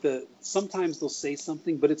 Like sometimes they'll say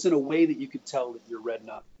something, but it's in a way that you could tell that your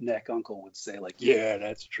redneck uncle would say, like, yeah,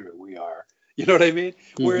 that's true, we are. You know what I mean?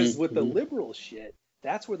 Whereas with the liberal shit,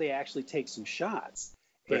 that's where they actually take some shots.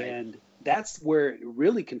 Right. And that's where it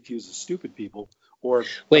really confuses stupid people. Or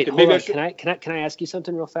wait, hold on. Can I ask you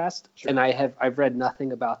something real fast? Sure. And I've read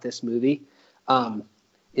nothing about this movie.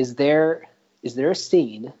 Is there a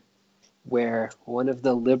scene where one of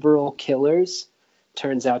the liberal killers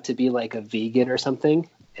turns out to be like a vegan or something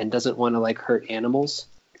and doesn't want to like hurt animals?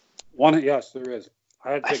 Yes, there is.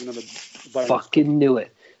 I had to take another bite. Fucking knew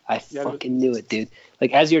it. I fucking knew it, dude.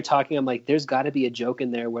 Like as you're talking, I'm like, there's got to be a joke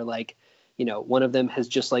in there where like, one of them has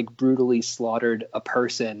just like brutally slaughtered a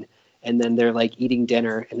person, and then they're like eating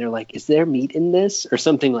dinner, and they're like, is there meat in this or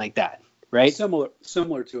something like that, right?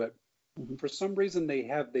 Similar to it. For some reason,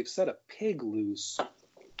 they've set a pig loose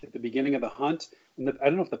at the beginning of the hunt. And I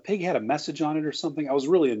don't know if the pig had a message on it or something. I was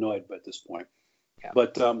really annoyed at this point. Yeah.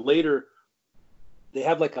 But later, they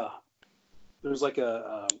have there's like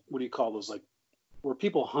a what do you call those? Like where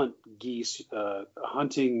people hunt geese,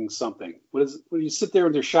 hunting something. What is it? When you sit there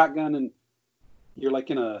with your shotgun and you're like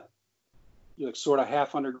you're like sort of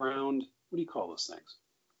half underground. What do you call those things?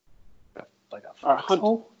 Like a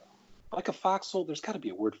foxhole? like a foxhole. There's got to be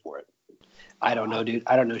a word for it. I don't know, dude.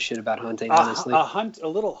 I don't know shit about hunting, honestly. A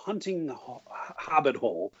little hunting hobbit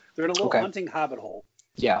hole. They're in a little hunting hobbit hole.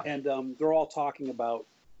 Yeah. And they're all talking about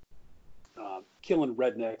killing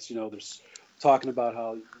rednecks. You know, they're talking about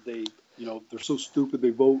how they, you know, they're so stupid they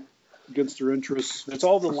vote against their interests. It's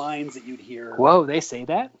all the lines that you'd hear. Whoa, they say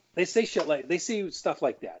that? They say shit like, they say stuff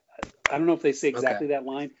like that. I don't know if they say exactly that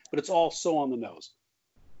line, but it's all so on the nose.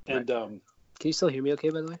 And Can you still hear me okay,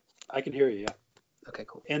 by the way? I can hear you, yeah. Okay,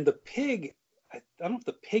 cool. And the pig, I don't know if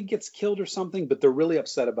the pig gets killed or something, but they're really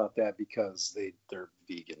upset about that because they're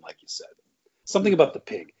vegan, like you said. Something about the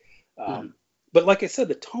pig. But like I said,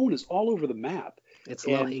 the tone is all over the map. It's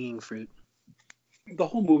low-hanging fruit. The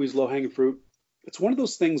whole movie's low-hanging fruit. It's one of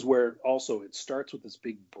those things where also it starts with this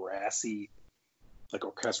big brassy, like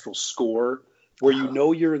orchestral score, where you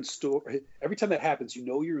know you're in store. Every time that happens, you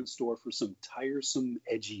know you're in store for some tiresome,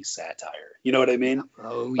 edgy satire. You know what I mean?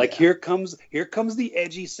 Oh, yeah. Like here comes the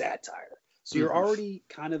edgy satire. So you're already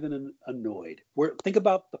kind of annoyed. Think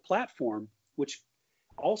about The Platform, which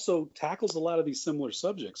also tackles a lot of these similar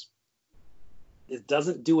subjects. It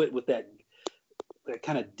doesn't do it with that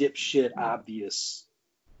kind of dipshit obvious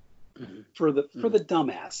for the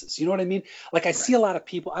dumbasses. You know what I mean? Like I see a lot of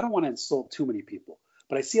people. I don't want to insult too many people,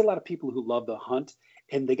 but I see a lot of people who love The Hunt,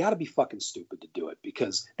 and they got to be fucking stupid to do it,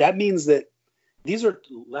 because that means that these are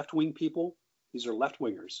left-wing people. These are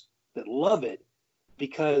left-wingers that love it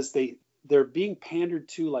because they're being pandered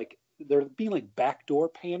to, like they're being like backdoor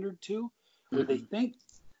pandered to, where they think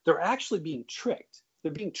they're actually being tricked.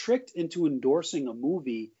 They're being tricked into endorsing a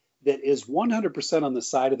movie that is 100% on the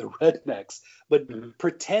side of the rednecks, but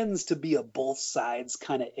pretends to be a both sides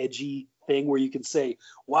kind of edgy thing where you can say,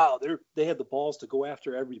 wow, they had the balls to go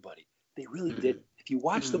after everybody. They really didn't. If you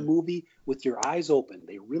watch the movie with your eyes open,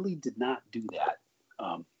 they really did not do that.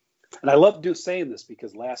 And I love saying this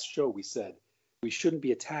because last show we said we shouldn't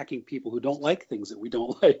be attacking people who don't like things that we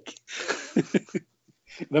don't like.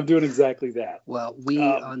 And I'm doing exactly that. Well, we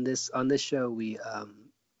on this show we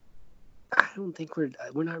I don't think we're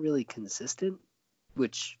not really consistent,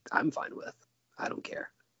 which I'm fine with. I don't care.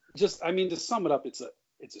 To sum it up, it's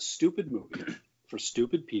a stupid movie for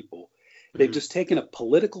stupid people. They've just taken a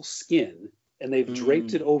political skin and they've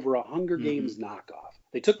draped it over a Hunger Games knockoff.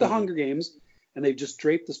 They took the Hunger Games and they've just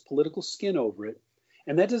draped this political skin over it.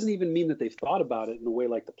 And that doesn't even mean that they've thought about it in the way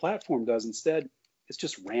like The Platform does. Instead, it's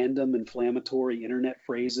just random inflammatory internet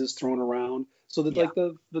phrases thrown around so that like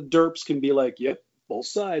the derps can be like, yep, both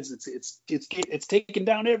sides. It's taking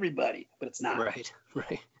down everybody, but it's not. Right.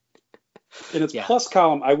 In its plus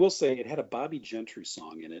column, I will say it had a Bobbie Gentry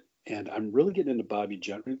song in it, and I'm really getting into Bobbie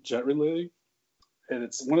Gentry lately. And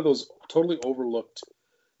it's one of those totally overlooked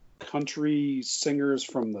country singers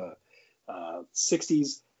from the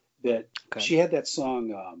 60s that she had that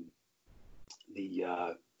song,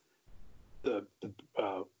 what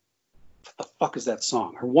the fuck is that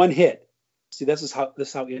song? Her one hit. See, this is how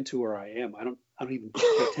into her I am. I don't even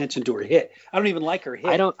pay attention to her hit. I don't even like her hit.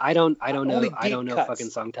 I don't know. I don't know cuts. fucking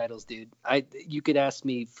song titles, dude. You could ask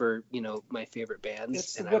me for, my favorite bands,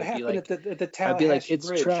 It's and what I would be happened like, at the Tallahassee I'd be like,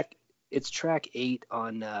 Bridge. it's track 8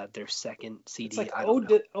 on their second CD. It's like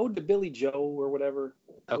Ode to Billy Joe or whatever.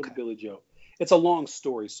 Okay. Ode to Billy Joe. It's a long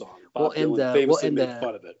story song. Bob Dylan famously made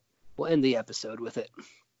fun of it. We'll end the episode with it.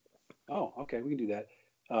 Oh, okay, we can do that.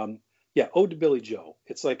 Ode to Billy Joe.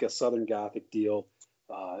 It's like a Southern Gothic deal.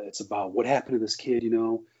 It's about what happened to this kid,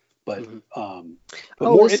 But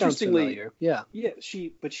more interestingly,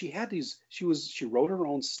 she had these. She wrote her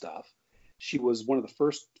own stuff. She was one of the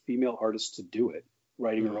first female artists to do it,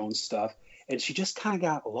 writing her own stuff, and she just kind of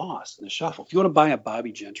got lost in the shuffle. If you want to buy a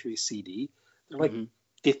Bobbie Gentry CD, they're like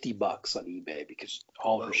 $50 on eBay because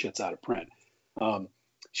all her shit's out of print.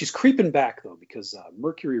 She's creeping back though because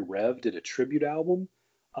Mercury Rev did a tribute album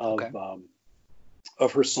of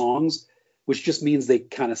her songs, which just means they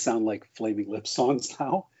kind of sound like Flaming Lips songs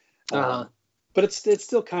now. But it's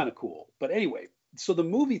still kind of cool. But anyway, so the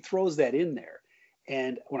movie throws that in there.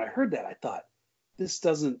 And when I heard that, I thought,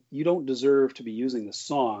 you don't deserve to be using this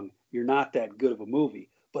song. You're not that good of a movie.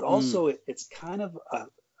 But also it's kind of,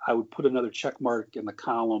 I would put another check mark in the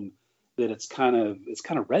column that it's kind of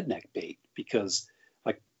redneck bait, because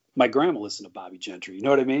like my grandma listened to Bobbie Gentry. You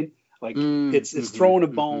know what I mean? Like it's throwing a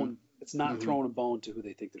bone. It's not throwing a bone to who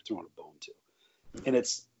they think they're throwing a bone to. And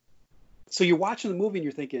so you're watching the movie and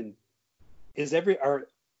you're thinking, are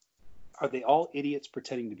they all idiots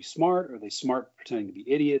pretending to be smart? Or are they smart pretending to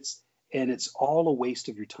be idiots? And it's all a waste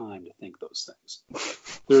of your time to think those things.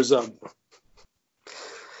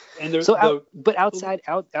 But outside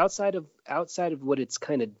of what it's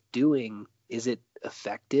kind of doing, is it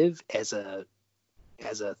effective as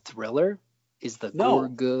as a thriller? Is the No. gore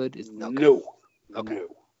good? Okay. No. Okay. No.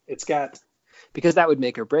 It's got... Because that would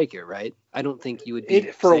make or break it, right? I don't think you would be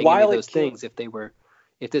for a saying while any of those it killed- things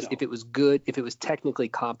if it was good, if it was technically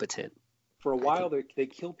competent. For a while, they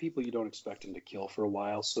kill people you don't expect them to kill for a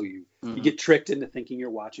while, so you Mm-hmm. get tricked into thinking you're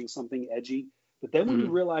watching something edgy. But then when you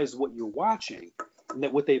realize what you're watching and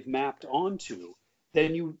that what they've mapped onto,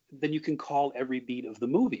 then you can call every beat of the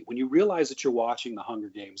movie. When you realize that you're watching the Hunger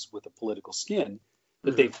Games with a political skin,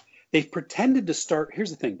 that they've pretended to start. Here's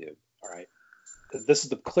the thing, dude. All right, this is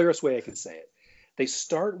the clearest way I can say it. They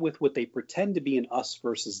start with what they pretend to be an us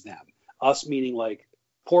versus them. Us meaning like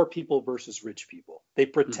poor people versus rich people. They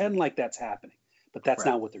pretend like that's happening, but that's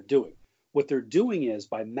not what they're doing. What they're doing is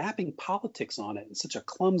by mapping politics on it in such a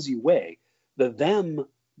clumsy way, the them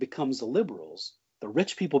becomes the liberals, the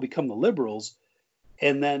rich people become the liberals,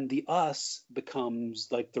 and then the us becomes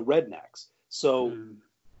like the rednecks. So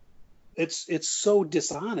it's so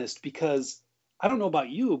dishonest because I don't know about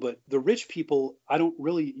you, but the rich people, I don't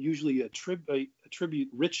really usually attribute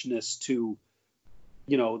richness to,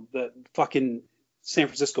 the fucking San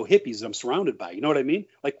Francisco hippies that I'm surrounded by. You know what I mean?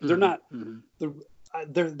 Like they're not,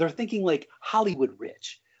 they're thinking like Hollywood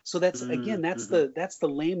rich. So that's again, that's the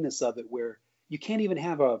lameness of it, where you can't even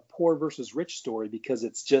have a poor versus rich story because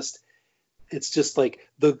it's just like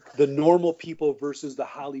the normal people versus the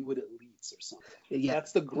Hollywood elites or something. Yeah,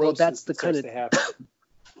 that's the grossness that starts to happen.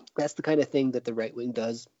 That's the kind of thing that the right wing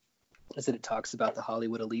does, is that it talks about the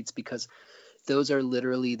Hollywood elites because those are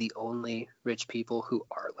literally the only rich people who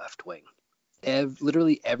are left wing.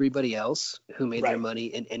 Literally everybody else who made their money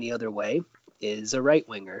in any other way is a right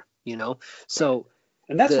winger, So,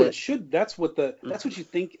 and that's what it should. That's what you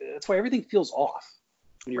think. That's why everything feels off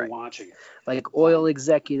when you're watching it. Like oil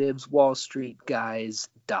executives, Wall Street guys,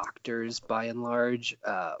 doctors, by and large,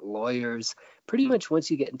 lawyers. Pretty much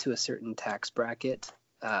once you get into a certain tax bracket.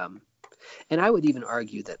 And I would even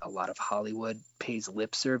argue that a lot of Hollywood pays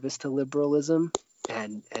lip service to liberalism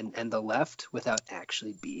and the left without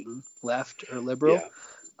actually being left or liberal.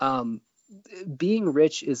 Yeah. Being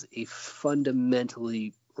rich is a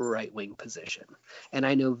fundamentally right-wing position. And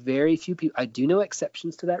I know very few people, I do know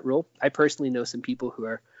exceptions to that rule. I personally know some people who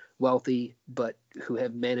are wealthy, but who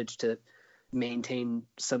have managed to maintain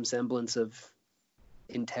some semblance of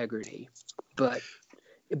integrity. But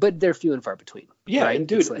they're few and far between. Yeah, right? And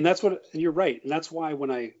dude, and that's what you're right, and that's why when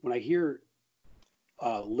I hear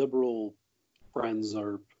liberal friends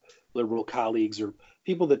or liberal colleagues or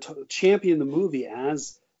people that champion the movie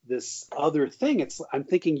as this other thing, I'm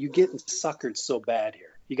thinking you get suckered so bad here.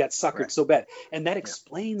 You got suckered so bad, and that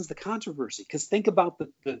explains the controversy. Because think about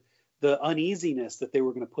the uneasiness that they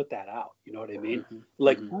were going to put that out. You know what I mean?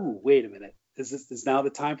 Like, ooh, wait a minute, is now the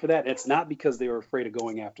time for that? It's not because they were afraid of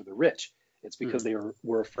going after the rich. It's because they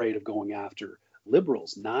were afraid of going after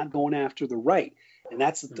liberals, not going after the right. And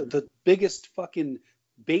that's the biggest fucking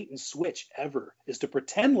bait and switch ever, is to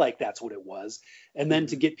pretend like that's what it was. And then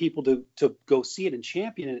to get people to go see it and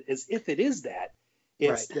champion it as if it is that.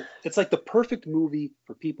 It's like the perfect movie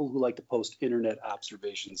for people who like to post internet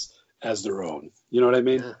observations as their own. You know what I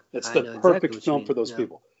mean? It's the perfect film for those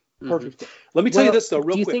people. Perfect. Let me tell you this though,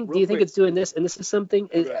 real quick. Do you think it's doing this? And this is something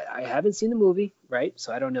I haven't seen the movie, right?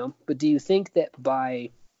 So I don't know. But do you think that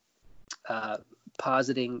by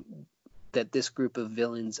positing that this group of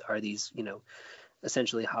villains are these,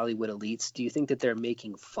 essentially Hollywood elites, do you think that they're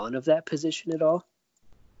making fun of that position at all?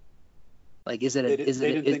 Like, is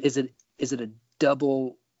it a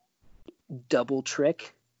double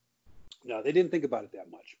trick? No, they didn't think about it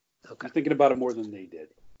that much. Okay. I'm thinking about it more than they did.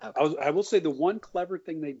 Okay. I will say the one clever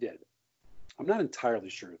thing they did, I'm not entirely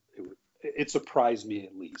sure, it surprised me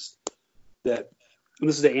at least, that, and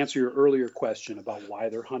this is to answer your earlier question about why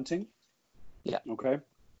they're hunting. Yeah. Okay.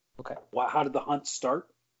 How did the hunt start?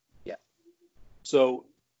 Yeah. So,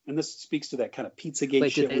 and this speaks to that kind of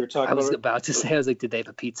Pizzagate shit we were talking about. I was about to say, did they have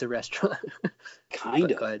a pizza restaurant? Kind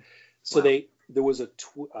of. Go ahead. So there was I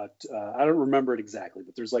don't remember it exactly,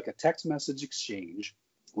 but there's like a text message exchange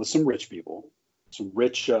with some rich people, some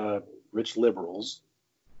rich liberals,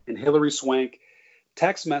 and Hillary Swank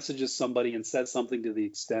text messages somebody and says something to the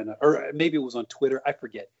extent, or maybe it was on Twitter, I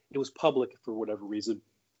forget. It was public for whatever reason,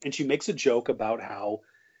 and she makes a joke about how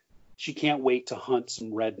she can't wait to hunt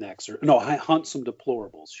some rednecks hunt some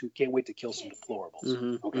deplorables. She can't wait to kill some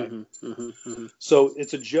deplorables. So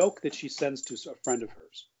it's a joke that she sends to a friend of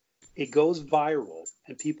hers. It goes viral,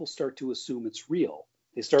 and people start to assume it's real.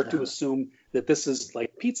 They start to assume that this is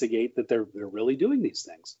like Pizzagate, that they're really doing these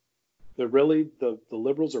things. They're really the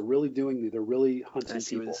liberals are really they're really hunting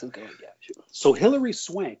people. Yeah, sure. So Hillary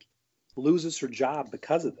Swank loses her job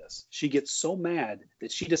because of this. She gets so mad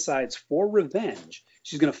that she decides, for revenge,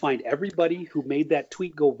 she's going to find everybody who made that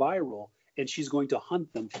tweet go viral, and she's going to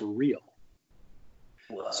hunt them for real.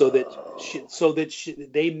 Whoa. So that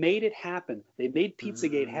they made it happen. They made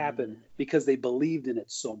Pizzagate happen because they believed in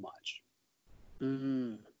it so much.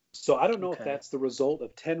 Mm-hmm. So I don't know if that's the result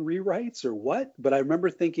of 10 rewrites or what, but I remember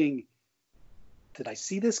thinking, did I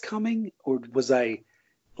see this coming, or was I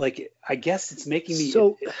like? I guess it's making me.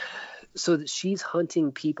 So that she's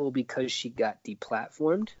hunting people because she got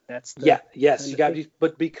deplatformed. That's the yes, she got,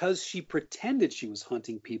 but because she pretended she was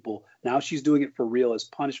hunting people, now she's doing it for real as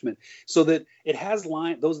punishment. So that it has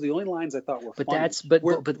line. Those are the only lines I thought were. But funny.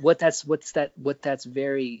 What that's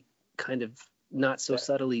very kind of not so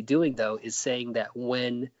subtly doing though is saying that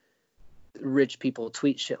when rich people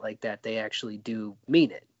tweet shit like that, they actually do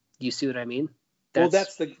mean it. You see what I mean?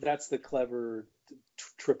 That's the clever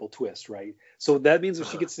triple twist, right? So that means if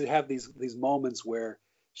she gets to have these moments where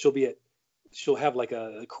she'll have like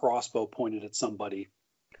a crossbow pointed at somebody,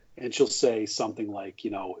 and she'll say something like,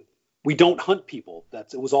 we don't hunt people.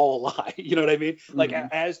 It was all a lie. You know what I mean? Like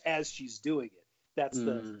as she's doing it,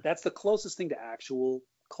 that's the closest thing to actual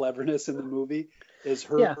cleverness in the movie is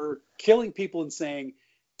her killing people and saying,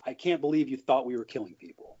 I can't believe you thought we were killing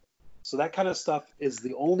people. So that kind of stuff is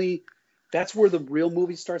that's where the real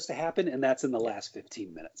movie starts to happen, and that's in the last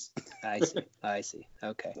 15 minutes. I see.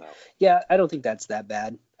 Okay. So. Yeah, I don't think that's that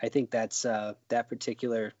bad. I think that's that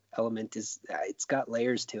particular element it's got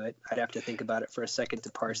layers to it. I'd have to think about it for a second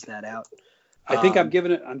to parse that out. I think I'm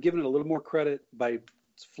giving it a little more credit by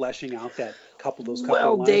fleshing out that couple lines.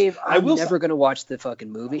 Well, Dave, I'm never going to watch the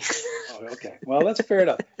fucking movie. Oh, okay. Well, that's fair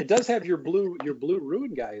enough. It does have your blue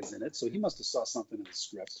ruin guy is in it, so he must have saw something in the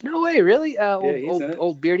script. No way, really?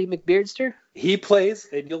 Old Beardy McBeardster? He plays,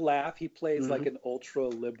 and you'll laugh, he plays like an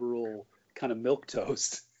ultra-liberal kind of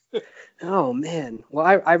milquetoast. Oh, man.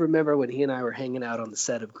 Well, I remember when he and I were hanging out on the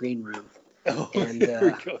set of Green Room. Oh, and,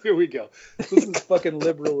 here we go. This is fucking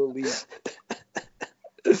liberal elite.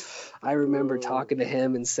 I remember talking to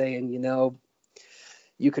him and saying,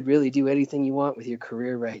 you could really do anything you want with your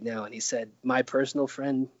career right now. And he said, my personal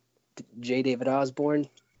friend, J. David Osborne,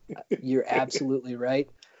 you're absolutely right.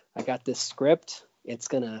 I got this script. It's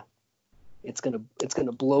gonna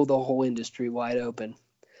blow the whole industry wide open.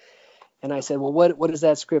 And I said, well, what is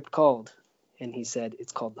that script called? And he said,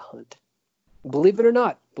 it's called The Hunt. Believe it or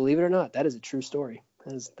not, that is a true story.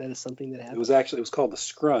 That is something that happened. It was called The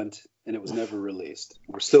Scrunt, and it was never released.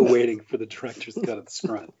 We're still waiting for the director's cut of The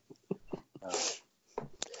Scrunt.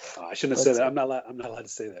 I shouldn't have said that. I'm not allowed to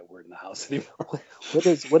say that word in the house anymore. What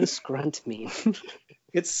does Scrunt mean?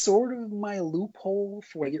 It's sort of my loophole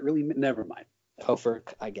for I get really. Never mind.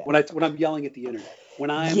 I get when I'm yelling at the internet. When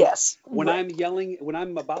I'm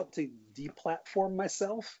about to deplatform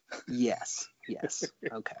myself. Yes.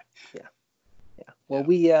 Okay. Yeah. Well,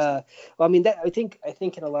 I think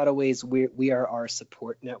in a lot of ways we are our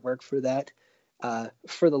support network for that,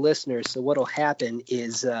 for the listeners. So what'll happen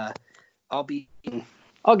is I'll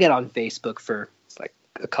get on Facebook for like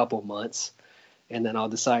a couple months, and then I'll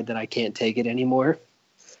decide that I can't take it anymore.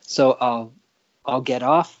 So I'll get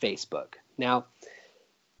off Facebook. Now,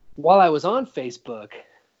 while I was on Facebook,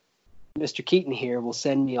 Mr. Keaton here will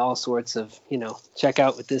send me all sorts of, check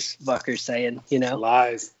out what this fucker's saying,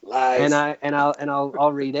 lies, and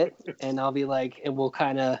I'll read it, and I'll be like, and we'll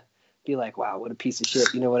kind of be like, wow, what a piece of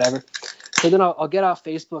shit, whatever. So then I'll get off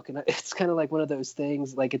Facebook, and it's kind of like one of those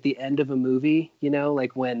things, like at the end of a movie,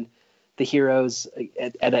 like when the heroes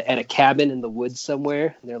at a cabin in the woods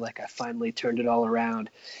somewhere, and they're like, I finally turned it all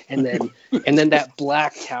around, and then that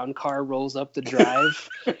black town car rolls up the drive,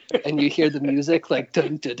 and you hear the music like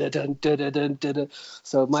dun dun dun dun dun dun dun dun.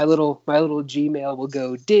 So my little Gmail will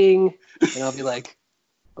go ding, and I'll be like,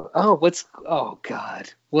 oh God,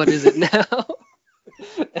 what is it now?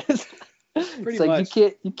 It's like much.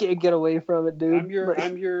 You can't get away from it, dude.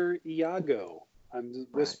 I'm your Iago. I'm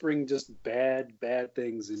just whispering just bad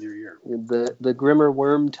things in your ear. The Grimmer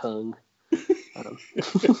worm tongue.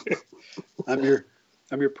 I'm your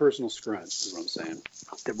personal Scrunt, is what I'm saying.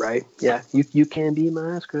 Right? Yeah. You can be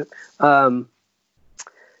my Scrunt.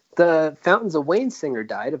 The Fountains of Wayne singer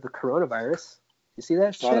died of the coronavirus. You see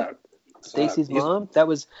that shit? Stacy's mom. That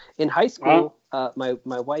was in high school. My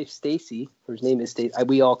wife Stacy, whose name is Stacy.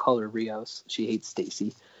 We all call her Rios. She hates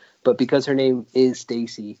Stacy, but because her name is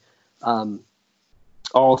Stacy,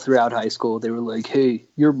 all throughout high school they were like, "Hey,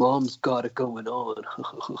 your mom's got it going on."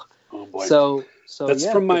 Oh boy. So that's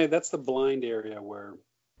that's the blind area where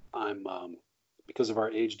I'm because of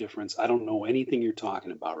our age difference. I don't know anything you're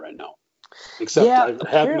talking about right now. Except Yeah, I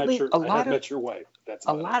have met your wife. That's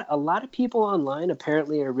a lot of people online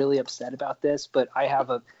apparently are really upset about this, but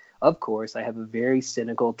of course, I have a very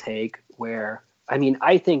cynical take where, I mean,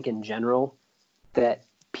 I think in general that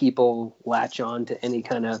people latch on to any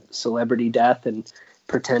kind of celebrity death and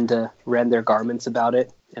pretend to rend their garments about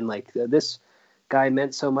it. And like, this guy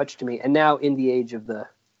meant so much to me. And now in the age of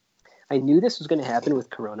I knew this was going to happen with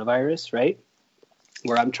coronavirus, right?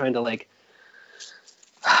 Where I'm trying to like,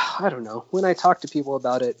 I don't know, when I talk to people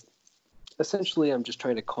about it, essentially I'm just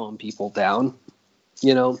trying to calm people down,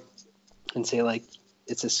 and say like,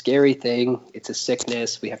 it's a scary thing. It's a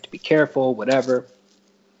sickness. We have to be careful, whatever.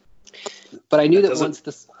 But I knew that once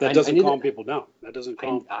this... That doesn't calm people down. That doesn't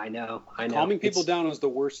calm... I know. Calming people down is the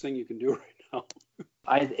worst thing you can do right now.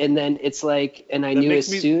 And then it's like, and I knew as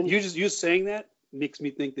soon... You saying that makes me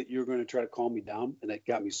think that you're going to try to calm me down, and that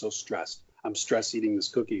got me so stressed. I'm stress eating this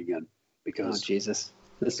cookie again because... Oh, Jesus.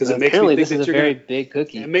 Because apparently this is a very big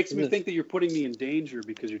cookie. It makes me think that you're putting me in danger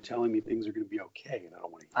because you're telling me things are going to be okay, and I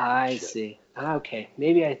don't want to hear I see. Okay.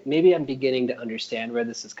 Maybe I'm beginning to understand where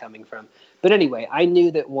this is coming from. But anyway, I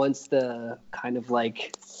knew that once the kind of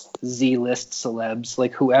like Z-list celebs,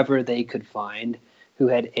 like whoever they could find who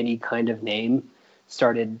had any kind of name,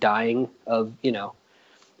 started dying of,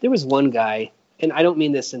 there was one guy, and I don't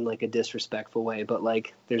mean this in like a disrespectful way, but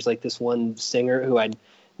like there's like this one singer who I'd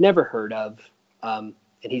never heard of,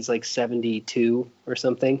 and he's like 72 or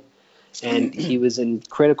something, and he was in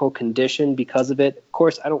critical condition because of it. Of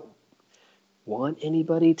course, I don't want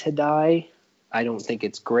anybody to die. I don't think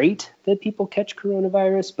it's great that people catch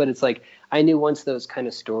coronavirus, but it's like, I knew once those kind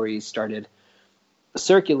of stories started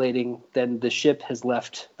circulating, then the ship has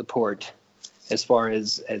left the port as far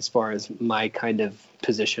as my kind of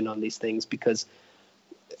position on these things, because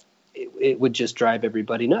it would just drive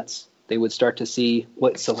everybody nuts. They would start to see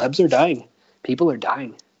what celebs are dying. People are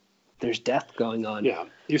dying. There's death going on. Yeah,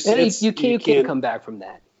 you can't come back from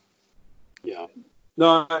that. Yeah,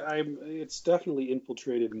 no, it's definitely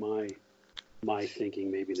infiltrated my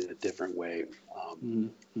thinking, maybe in a different way.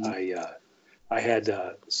 I had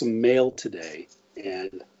some mail today,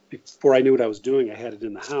 and before I knew what I was doing, I had it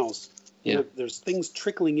in the house. Yeah. There's things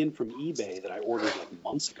trickling in from eBay that I ordered like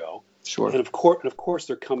months ago. Sure. And of course,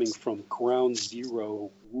 they're coming from Ground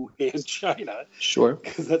Zero, Wuhan, China. Sure.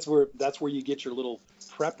 Because that's where you get your little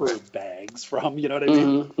prepper bags from. You know what I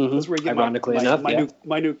mean? Mm-hmm. That's where you get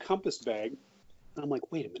my new compass bag. And I'm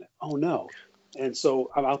like, wait a minute. Oh no. And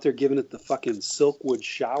so I'm out there giving it the fucking Silkwood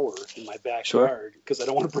shower in my backyard because I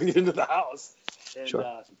don't want to bring it into the house. And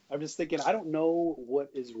sure. I'm just thinking, I don't know what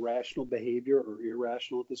is rational behavior or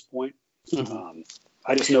irrational at this point. Mm-hmm.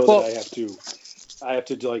 I just know that I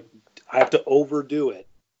have to overdo it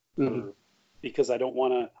because I don't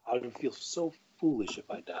want to. I would feel so foolish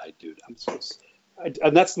if I died, dude.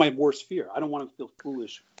 And that's my worst fear. I don't want to feel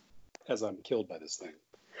foolish as I'm killed by this thing.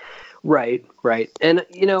 Right. And,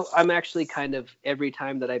 I'm actually kind of, every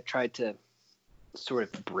time that I've tried to sort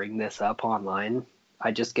of bring this up online,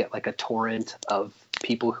 I just get like a torrent of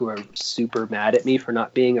people who are super mad at me for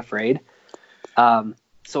not being afraid.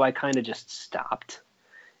 So I kind of just stopped.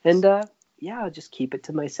 And, I'll just keep it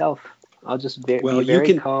to myself. I'll just be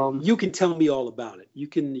very calm. You can tell me all about it. You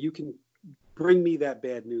can bring me that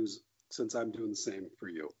bad news since I'm doing the same for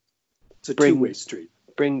you. It's a two-way street.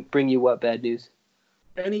 Bring you what bad news?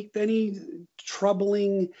 Any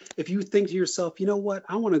troubling, if you think to yourself, you know what,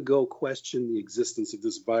 I want to go question the existence of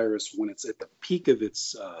this virus when it's at the peak of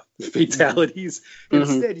its fatalities.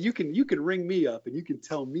 Instead, you can ring me up and you can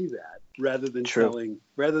tell me that rather than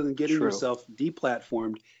getting yourself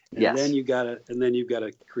deplatformed, and then you've got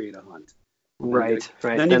to create a hunt. Right.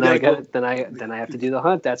 Then I have to do the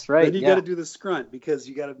hunt. That's right. Then you got to do the scrunt because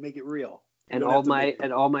you got to make it real. And all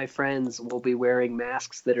my friends will be wearing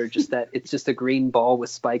masks that are just that. It's just a green ball with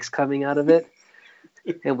spikes coming out of it,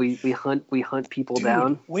 and we hunt people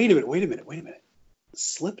down. Wait a minute.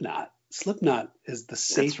 Slipknot is the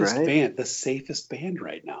safest band. The safest band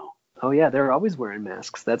right now. Oh yeah, they're always wearing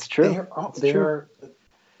masks. That's true.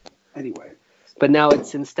 Anyway. But now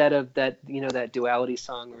it's, instead of that, that Duality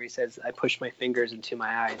song where he says, I push my fingers into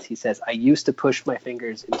my eyes, he says, I used to push my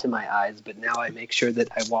fingers into my eyes, but now I make sure that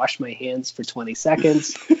I wash my hands for 20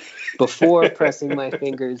 seconds before pressing my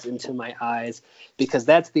fingers into my eyes, because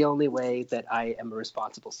that's the only way that I am a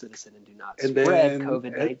responsible citizen and do not spread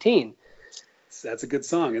COVID-19. That's a good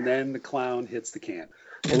song. And then the clown hits the can.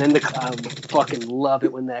 And then the clown, fucking love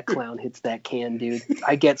it when that clown hits that can, dude.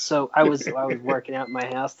 I was working out in my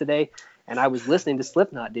house today, and I was listening to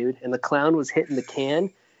Slipknot, dude, and the clown was hitting the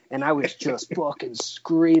can, and I was just fucking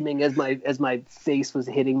screaming as my face was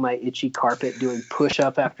hitting my itchy carpet, doing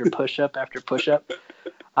push-up after push-up after push-up.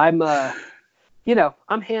 I'm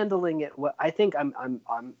I'm handling it. I think I'm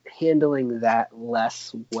handling that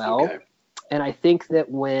less well. Okay. And I think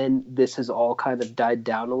that when this has all kind of died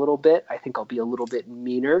down a little bit, I think I'll be a little bit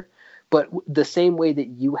meaner. But the same way that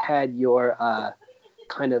you had your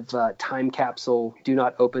kind of time capsule, do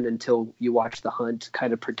not open until you watch The Hunt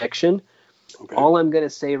kind of prediction. Okay. All I'm going to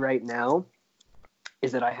say right now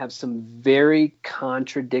is that I have some very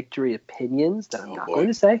contradictory opinions that I'm not going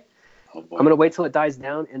to say. I'm going to wait till it dies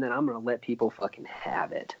down, and then I'm going to let people fucking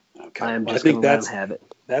have it. Okay. I'm just going to let them have it.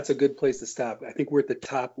 That's a good place to stop. I think we're at the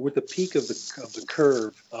top. We're at the peak of the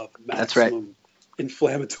curve of maximum That's right.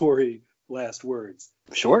 inflammatory last words.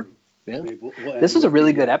 Sure. Yeah. I mean, we'll this was a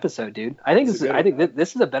really good episode, dude. I think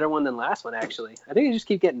this is a better one than last one, actually. I think it just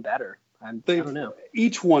keep getting better. I don't know.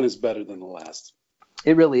 Each one is better than the last.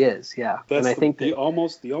 It really is, yeah. That's and I think the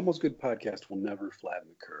almost good podcast will never flatten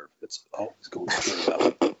the curve. It's always going straight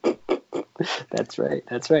up. That's right.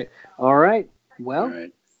 All right. Well, All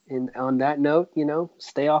right. And on that note,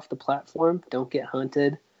 stay off the platform. Don't get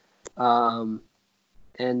hunted. I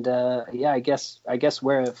guess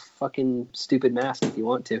wear a fucking stupid mask if you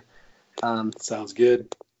want to. Sounds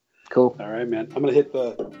good. Cool. All right, man. Let me hit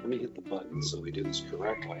the button so we do this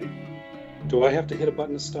correctly. Do I have to hit a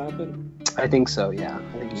button to stop it? I think so, yeah.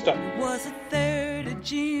 Stop. It was the 3rd of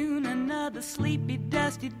June, another sleepy,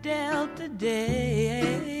 dusty Delta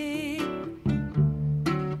day.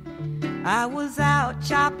 I was out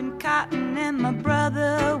chopping cotton and my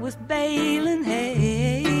brother was baling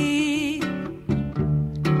hay.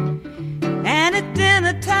 And at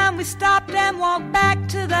dinner time we stopped and walked back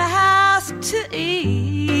to the house to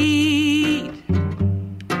eat.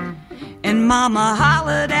 And Mama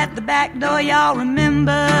hollered at the back door, y'all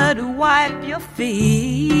remember to wipe your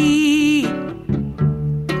feet.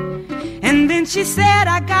 And then she said,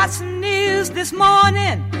 I got some news this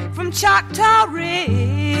morning from Choctaw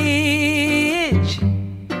Ridge.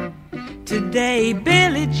 Today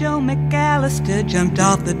Billy Joe McAllister jumped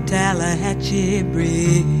off the Tallahatchie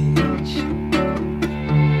Bridge.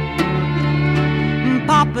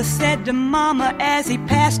 Papa said to Mama as he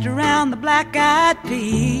passed around the black-eyed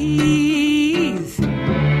peas,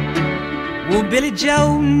 well, Billy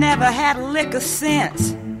Joe never had a lick of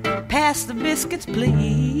sense. Pass the biscuits,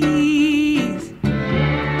 please.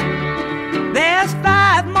 There's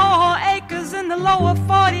 5 more acres in the lower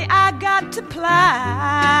 40 I got to plow.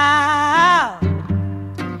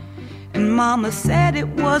 And Mama said it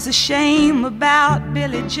was a shame about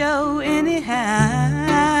Billy Joe anyhow.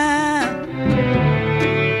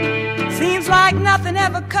 Seems like nothing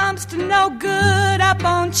ever comes to no good up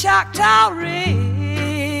on Choctaw Ridge.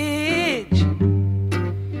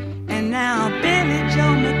 And now Billy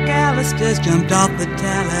Joe McAllister's jumped off the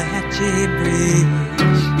Tallahatchie Bridge.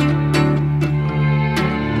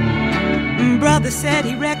 Brother said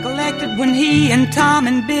he recollected when he and Tom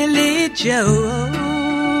and Billy Joe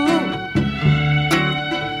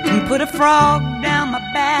put a frog down my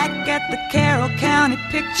back at the Carroll County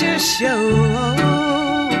Picture Show.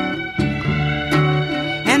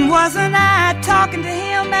 And wasn't I talking to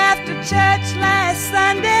him after church last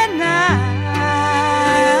Sunday night?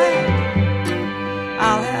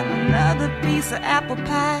 I'll have another piece of apple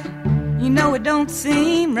pie. You know it don't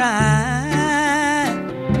seem right.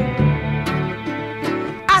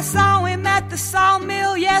 I saw him at the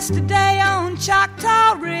sawmill yesterday on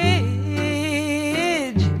Choctaw Ridge.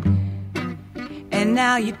 And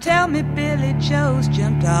now you tell me Billy Joe's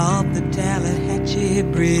jumped off the Tallahatchie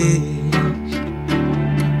Bridge.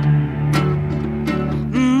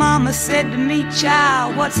 Mama said to me,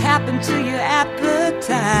 child, what's happened to your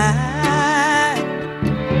appetite?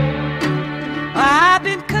 I've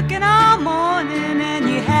been cooking all morning and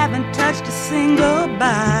you haven't touched a single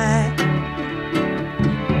bite.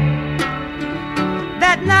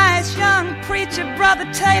 That nice young preacher, Brother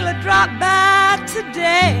Taylor, dropped by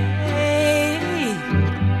today.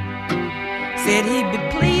 Said he'd be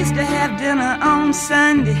pleased to have dinner on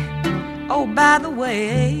Sunday. Oh, by the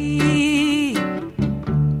way,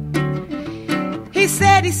 he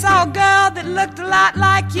said he saw a girl that looked a lot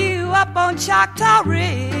like you up on Choctaw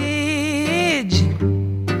Ridge.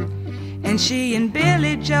 And she and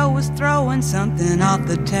Billy Joe was throwing something off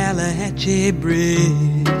the Tallahatchie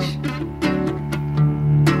Bridge.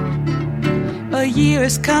 A year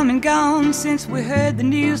has come and gone since we heard the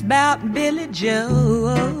news about Billy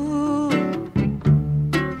Joe.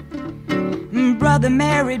 Brother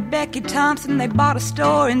married Becky Thompson, they bought a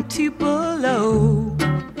store in Tupelo.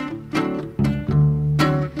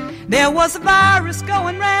 There was a virus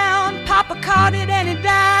going round, Papa caught it and he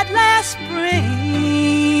died last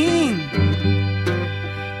spring.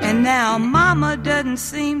 And Now Mama doesn't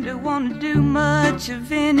seem to want to do much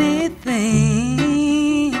of anything.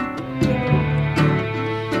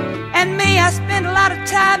 And me, I spend a lot of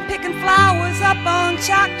time picking flowers up on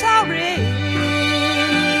Choctaw Ridge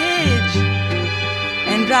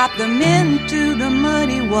and drop them into the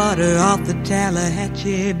muddy water off the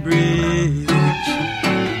Tallahatchie Bridge.